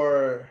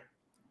for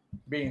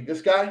being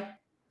this guy.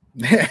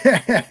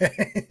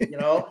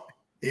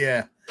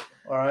 Yeah.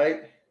 All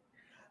right.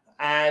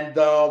 And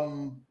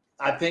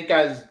I think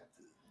as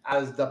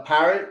the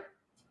parrot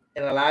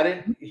in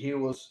Aladdin, he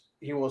was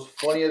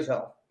funny as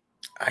hell.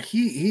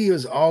 He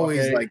was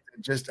always like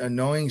just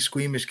annoying,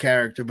 squeamish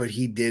character, but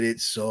he did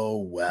it so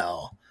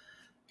well.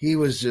 He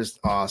was just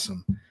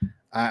awesome.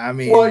 I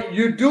mean, well, do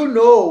you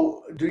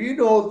know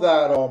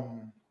that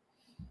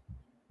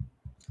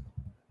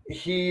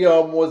he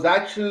was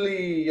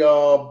actually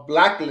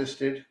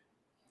blacklisted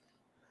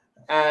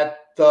at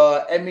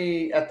the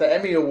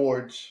Emmy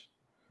Awards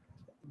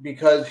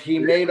because he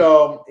made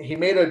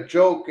a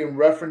joke in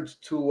reference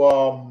to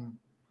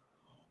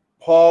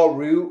Paul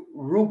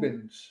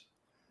Rubens.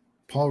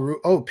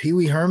 Pee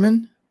Wee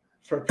Herman?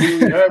 For Pee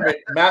Wee Herman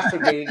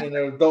masturbating in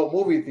an adult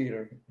movie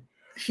theater.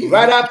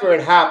 Right after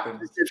it happened.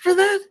 For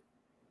that?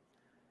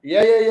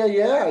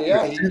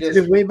 Yeah. He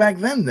sensitive way back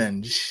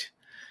then.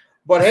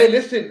 But hey,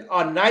 listen,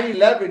 on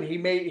 9/11, he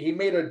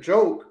made a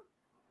joke,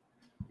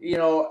 you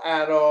know,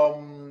 at a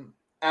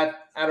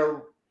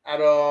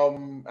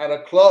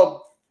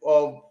club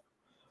of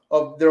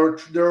they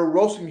were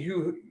roasting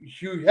Hugh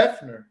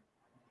Hefner,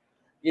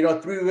 you know,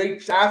 3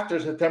 weeks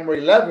after September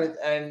 11th,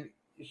 and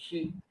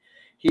he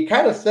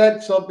kind of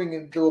said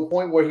something to a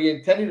point where he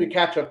intended to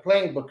catch a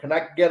plane but could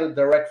not get a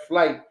direct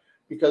flight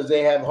because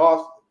they have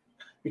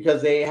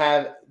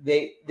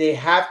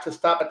to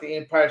stop at the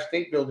Empire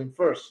State Building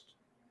first.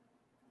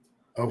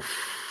 Oh,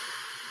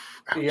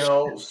 you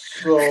know,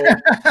 so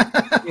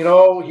you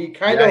know he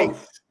kind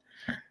of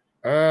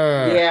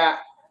yeah,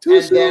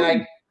 and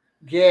soon.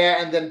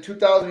 And then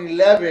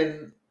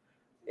 2011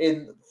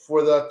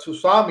 for the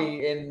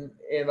tsunami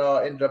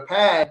in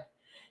Japan,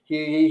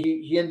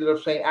 he ended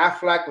up saying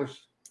Aflac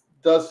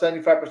does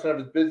 75% of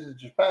his business in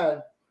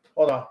Japan.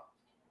 Hold on.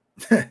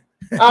 No.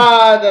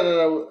 I don't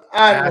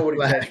know what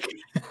he said.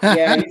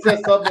 Yeah, he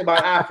said something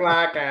about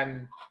Aflac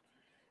and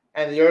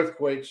the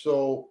earthquake.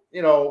 So,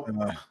 you know.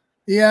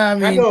 Yeah, I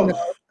mean,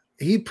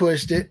 he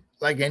pushed it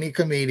like any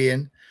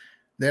comedian.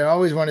 They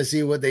always want to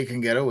see what they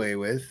can get away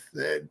with.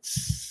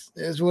 It's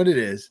what it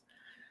is.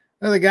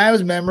 Well, the guy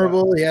was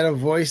memorable. He had a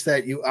voice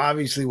that you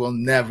obviously will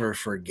never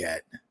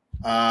forget.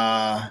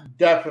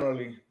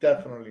 Definitely.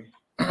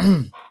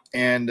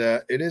 And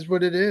it is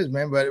what it is,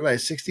 man. But by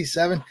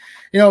 67,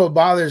 you know, what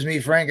bothers me,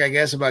 Frank, I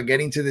guess, about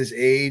getting to this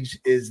age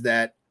is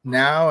that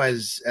now,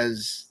 as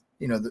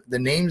you know, the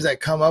names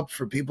that come up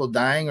for people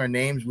dying are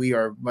names we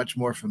are much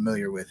more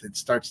familiar with. It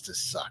starts to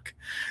suck.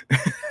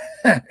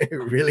 It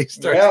really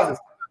starts to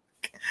suck.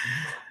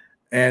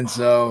 And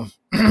so,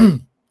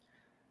 you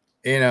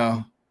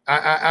know,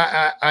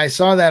 I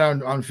saw that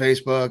on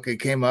Facebook. It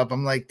came up.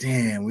 I'm like,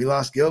 damn, we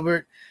lost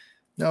Gilbert?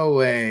 No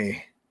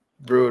way.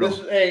 Brutal.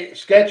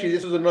 Sketchy.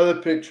 This is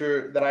another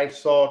picture that I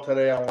saw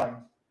today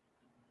online.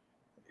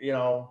 You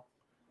know,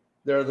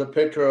 there's a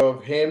picture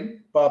of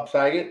him, Bob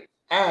Saget,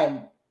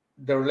 and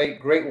the late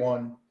great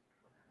one,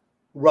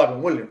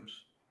 Robin Williams.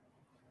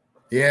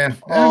 Yeah.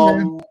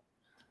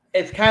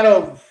 It's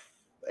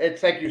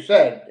like you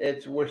said,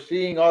 we're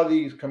seeing all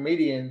these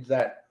comedians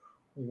that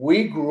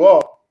we grew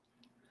up,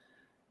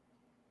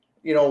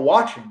 you know,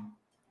 watching.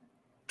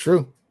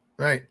 True.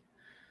 Right.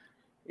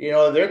 You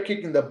know, they're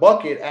kicking the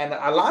bucket, and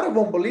a lot of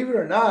them, believe it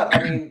or not,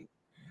 I mean,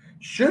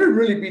 shouldn't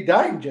really be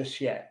dying just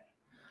yet.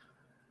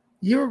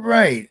 You're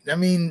right. I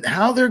mean,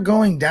 how they're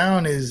going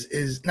down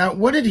is now.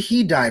 What did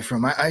he die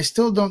from? I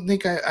still don't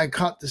think I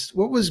caught this.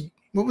 What was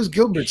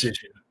Gilbert's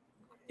issue?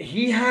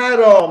 He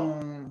had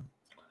a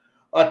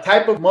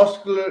type of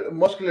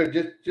muscular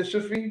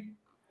dystrophy.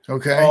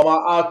 Okay.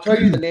 I'll tell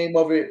you the name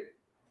of it.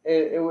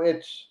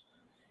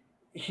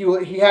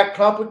 He had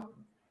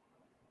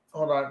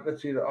hold on,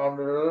 let's see.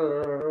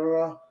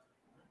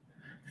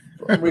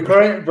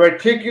 Recurrent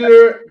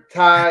reticular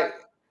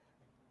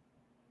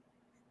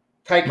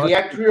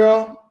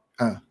tachycardia.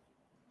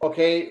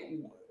 Okay,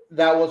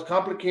 that was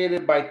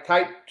complicated by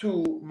type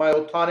 2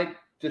 myotonic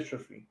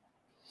dystrophy.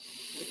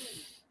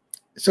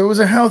 So it was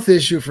a health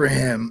issue for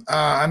him.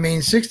 I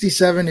mean,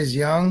 67 is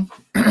young.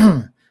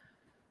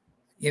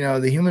 You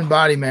know, the human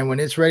body, man, when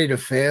it's ready to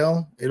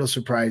fail, it'll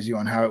surprise you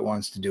on how it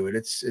wants to do it.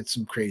 It's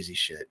some crazy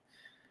shit.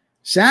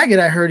 Saget,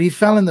 I heard he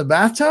fell in the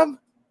bathtub.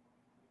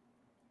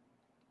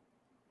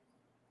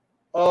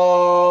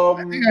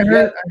 I think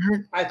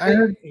I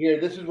heard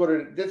here. This is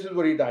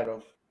what he died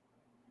of.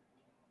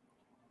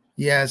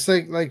 Yeah, it's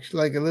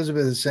like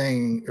Elizabeth is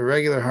saying,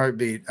 irregular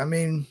heartbeat. I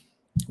mean,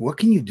 what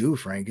can you do,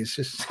 Frank? It's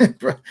just,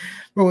 but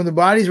when the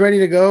body's ready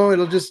to go,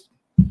 it'll just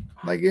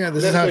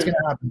this is how it's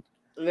gonna happen.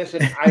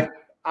 Listen,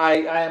 I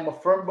am a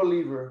firm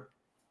believer,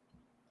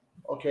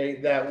 okay,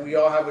 that we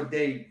all have a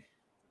date.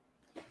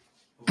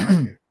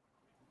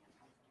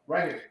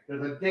 Right here.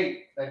 There's a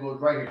date that goes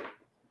right here.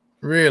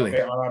 Really?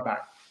 Okay, on our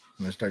back.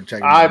 I'm gonna start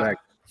checking my back.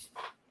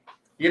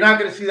 You're not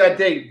gonna see that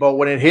date, but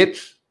when it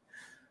hits,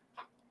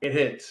 it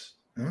hits.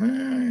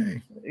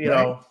 Right. You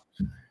know.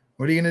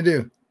 What are you gonna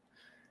do?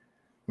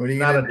 What are you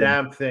gonna do? Not a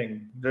damn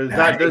thing. There's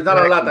not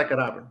a lot that could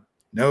happen.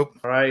 Nope.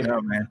 All right. No,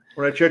 man.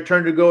 When it's your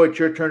turn to go, it's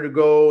your turn to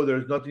go.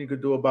 There's nothing you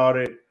could do about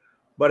it.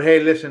 But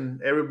hey,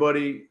 listen,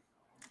 everybody.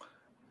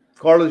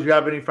 Carlos, you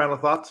have any final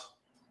thoughts?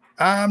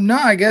 No,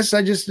 I guess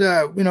I just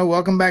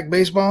welcome back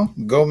baseball.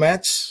 Go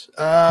Mets.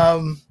 Not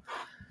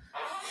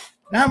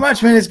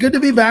much, man. It's good to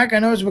be back. I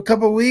know it's a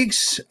couple of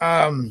weeks.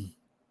 I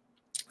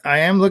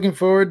am looking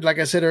forward, like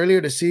I said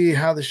earlier, to see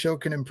how the show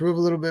can improve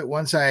a little bit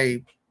once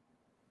I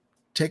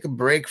take a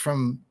break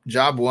from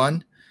job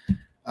one.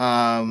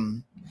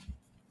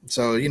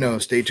 So,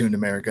 stay tuned,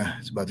 America.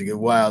 It's about to get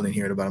wild in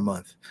here in about a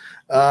month.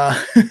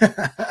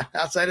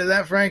 Outside of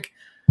that, Frank,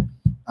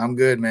 I'm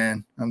good,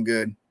 man. I'm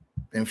good.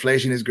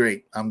 Inflation is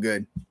great. I'm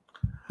good.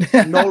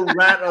 No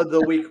rant of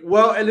the week.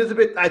 Well,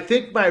 Elizabeth, I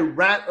think my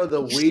rant of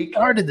the week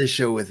Started the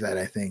show with that,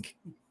 I think.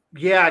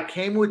 Yeah, I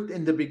came with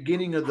in the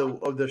beginning of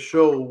the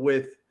show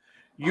with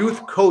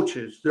youth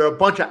coaches. They're a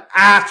bunch of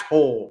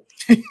assholes.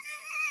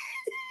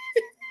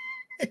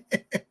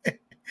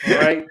 All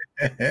right.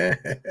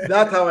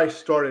 That's how I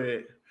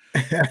started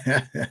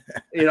it.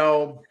 You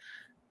know,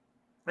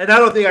 and I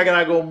don't think I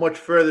gotta go much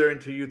further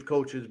into youth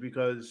coaches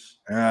because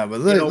but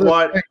look,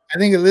 what? I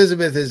think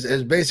Elizabeth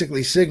is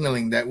basically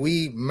signaling that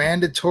we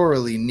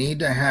mandatorily need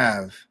to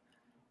have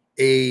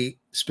a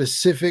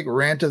specific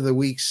rant of the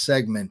week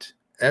segment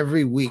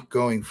every week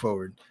going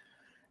forward.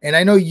 And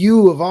I know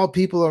you, of all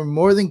people, are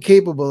more than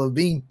capable of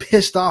being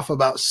pissed off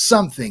about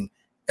something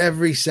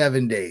every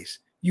 7 days.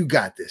 You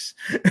got this.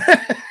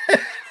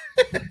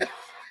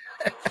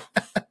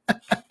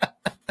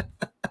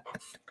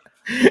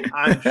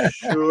 I'm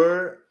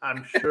sure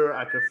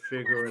I could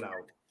figure it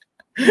out.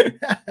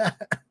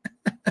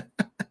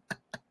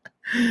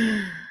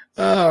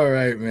 All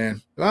right,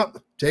 man. Well,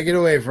 take it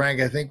away, Frank.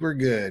 I think we're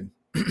good.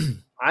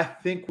 I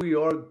think we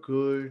are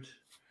good.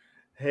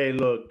 Hey,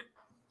 look,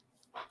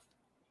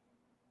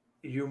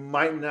 you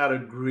might not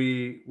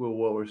agree with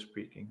what we're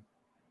speaking,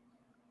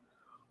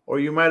 or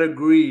you might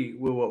agree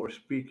with what we're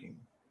speaking,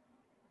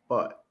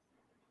 but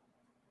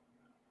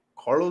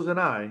Carlos and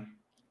I,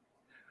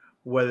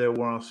 whether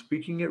we're on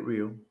Speaking It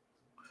Real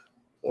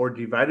or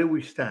Divided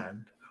We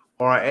Stand,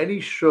 or any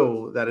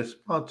show that is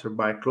sponsored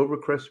by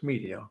Clovercrest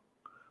Media,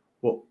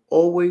 will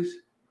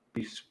always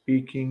be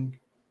speaking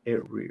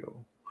it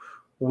real.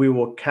 We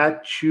will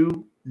catch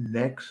you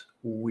next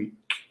week.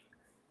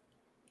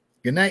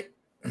 Good night.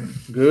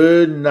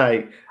 Good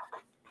night.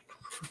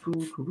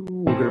 We're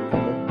gonna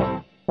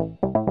promote.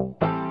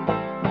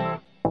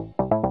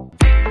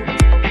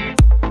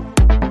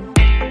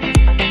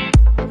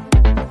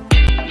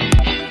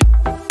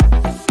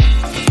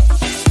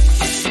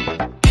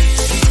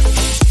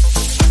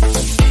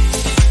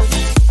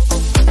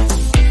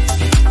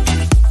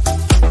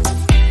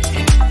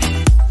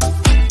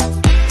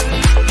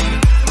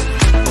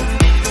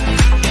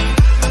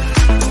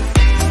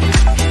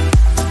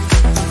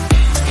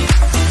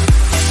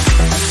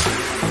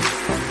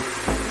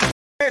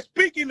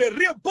 Speaking the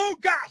Real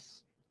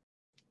Podcast.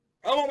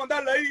 Vamos a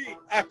mandarle ahí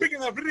a Speaking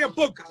the Real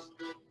Podcast.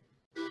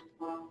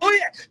 Oye,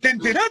 ¿te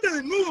enteraste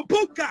del nuevo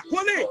podcast?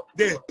 ¿Cuál es?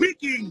 De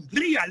Speaking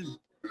Real.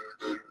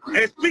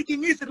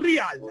 Speaking is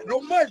Real,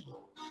 normal.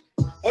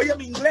 Oye,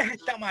 mi inglés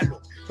está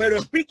malo,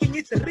 pero Speaking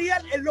is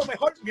Real es lo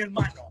mejor, mi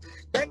hermano.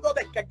 Vengo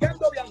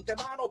descargando de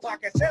antemano para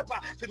que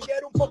sepa. Si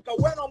quiere un podcast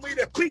bueno,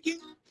 mire, Speaking,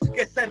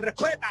 que se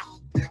respeta.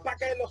 Para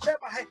que lo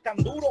sepas, están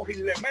duros y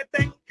le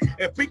meten.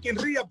 Speaking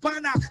Real,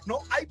 pana, no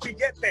hay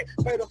billete,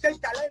 pero sí hay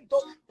talento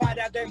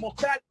para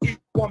demostrar. Y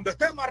cuando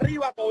estemos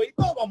arriba,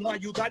 todito vamos a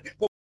ayudar.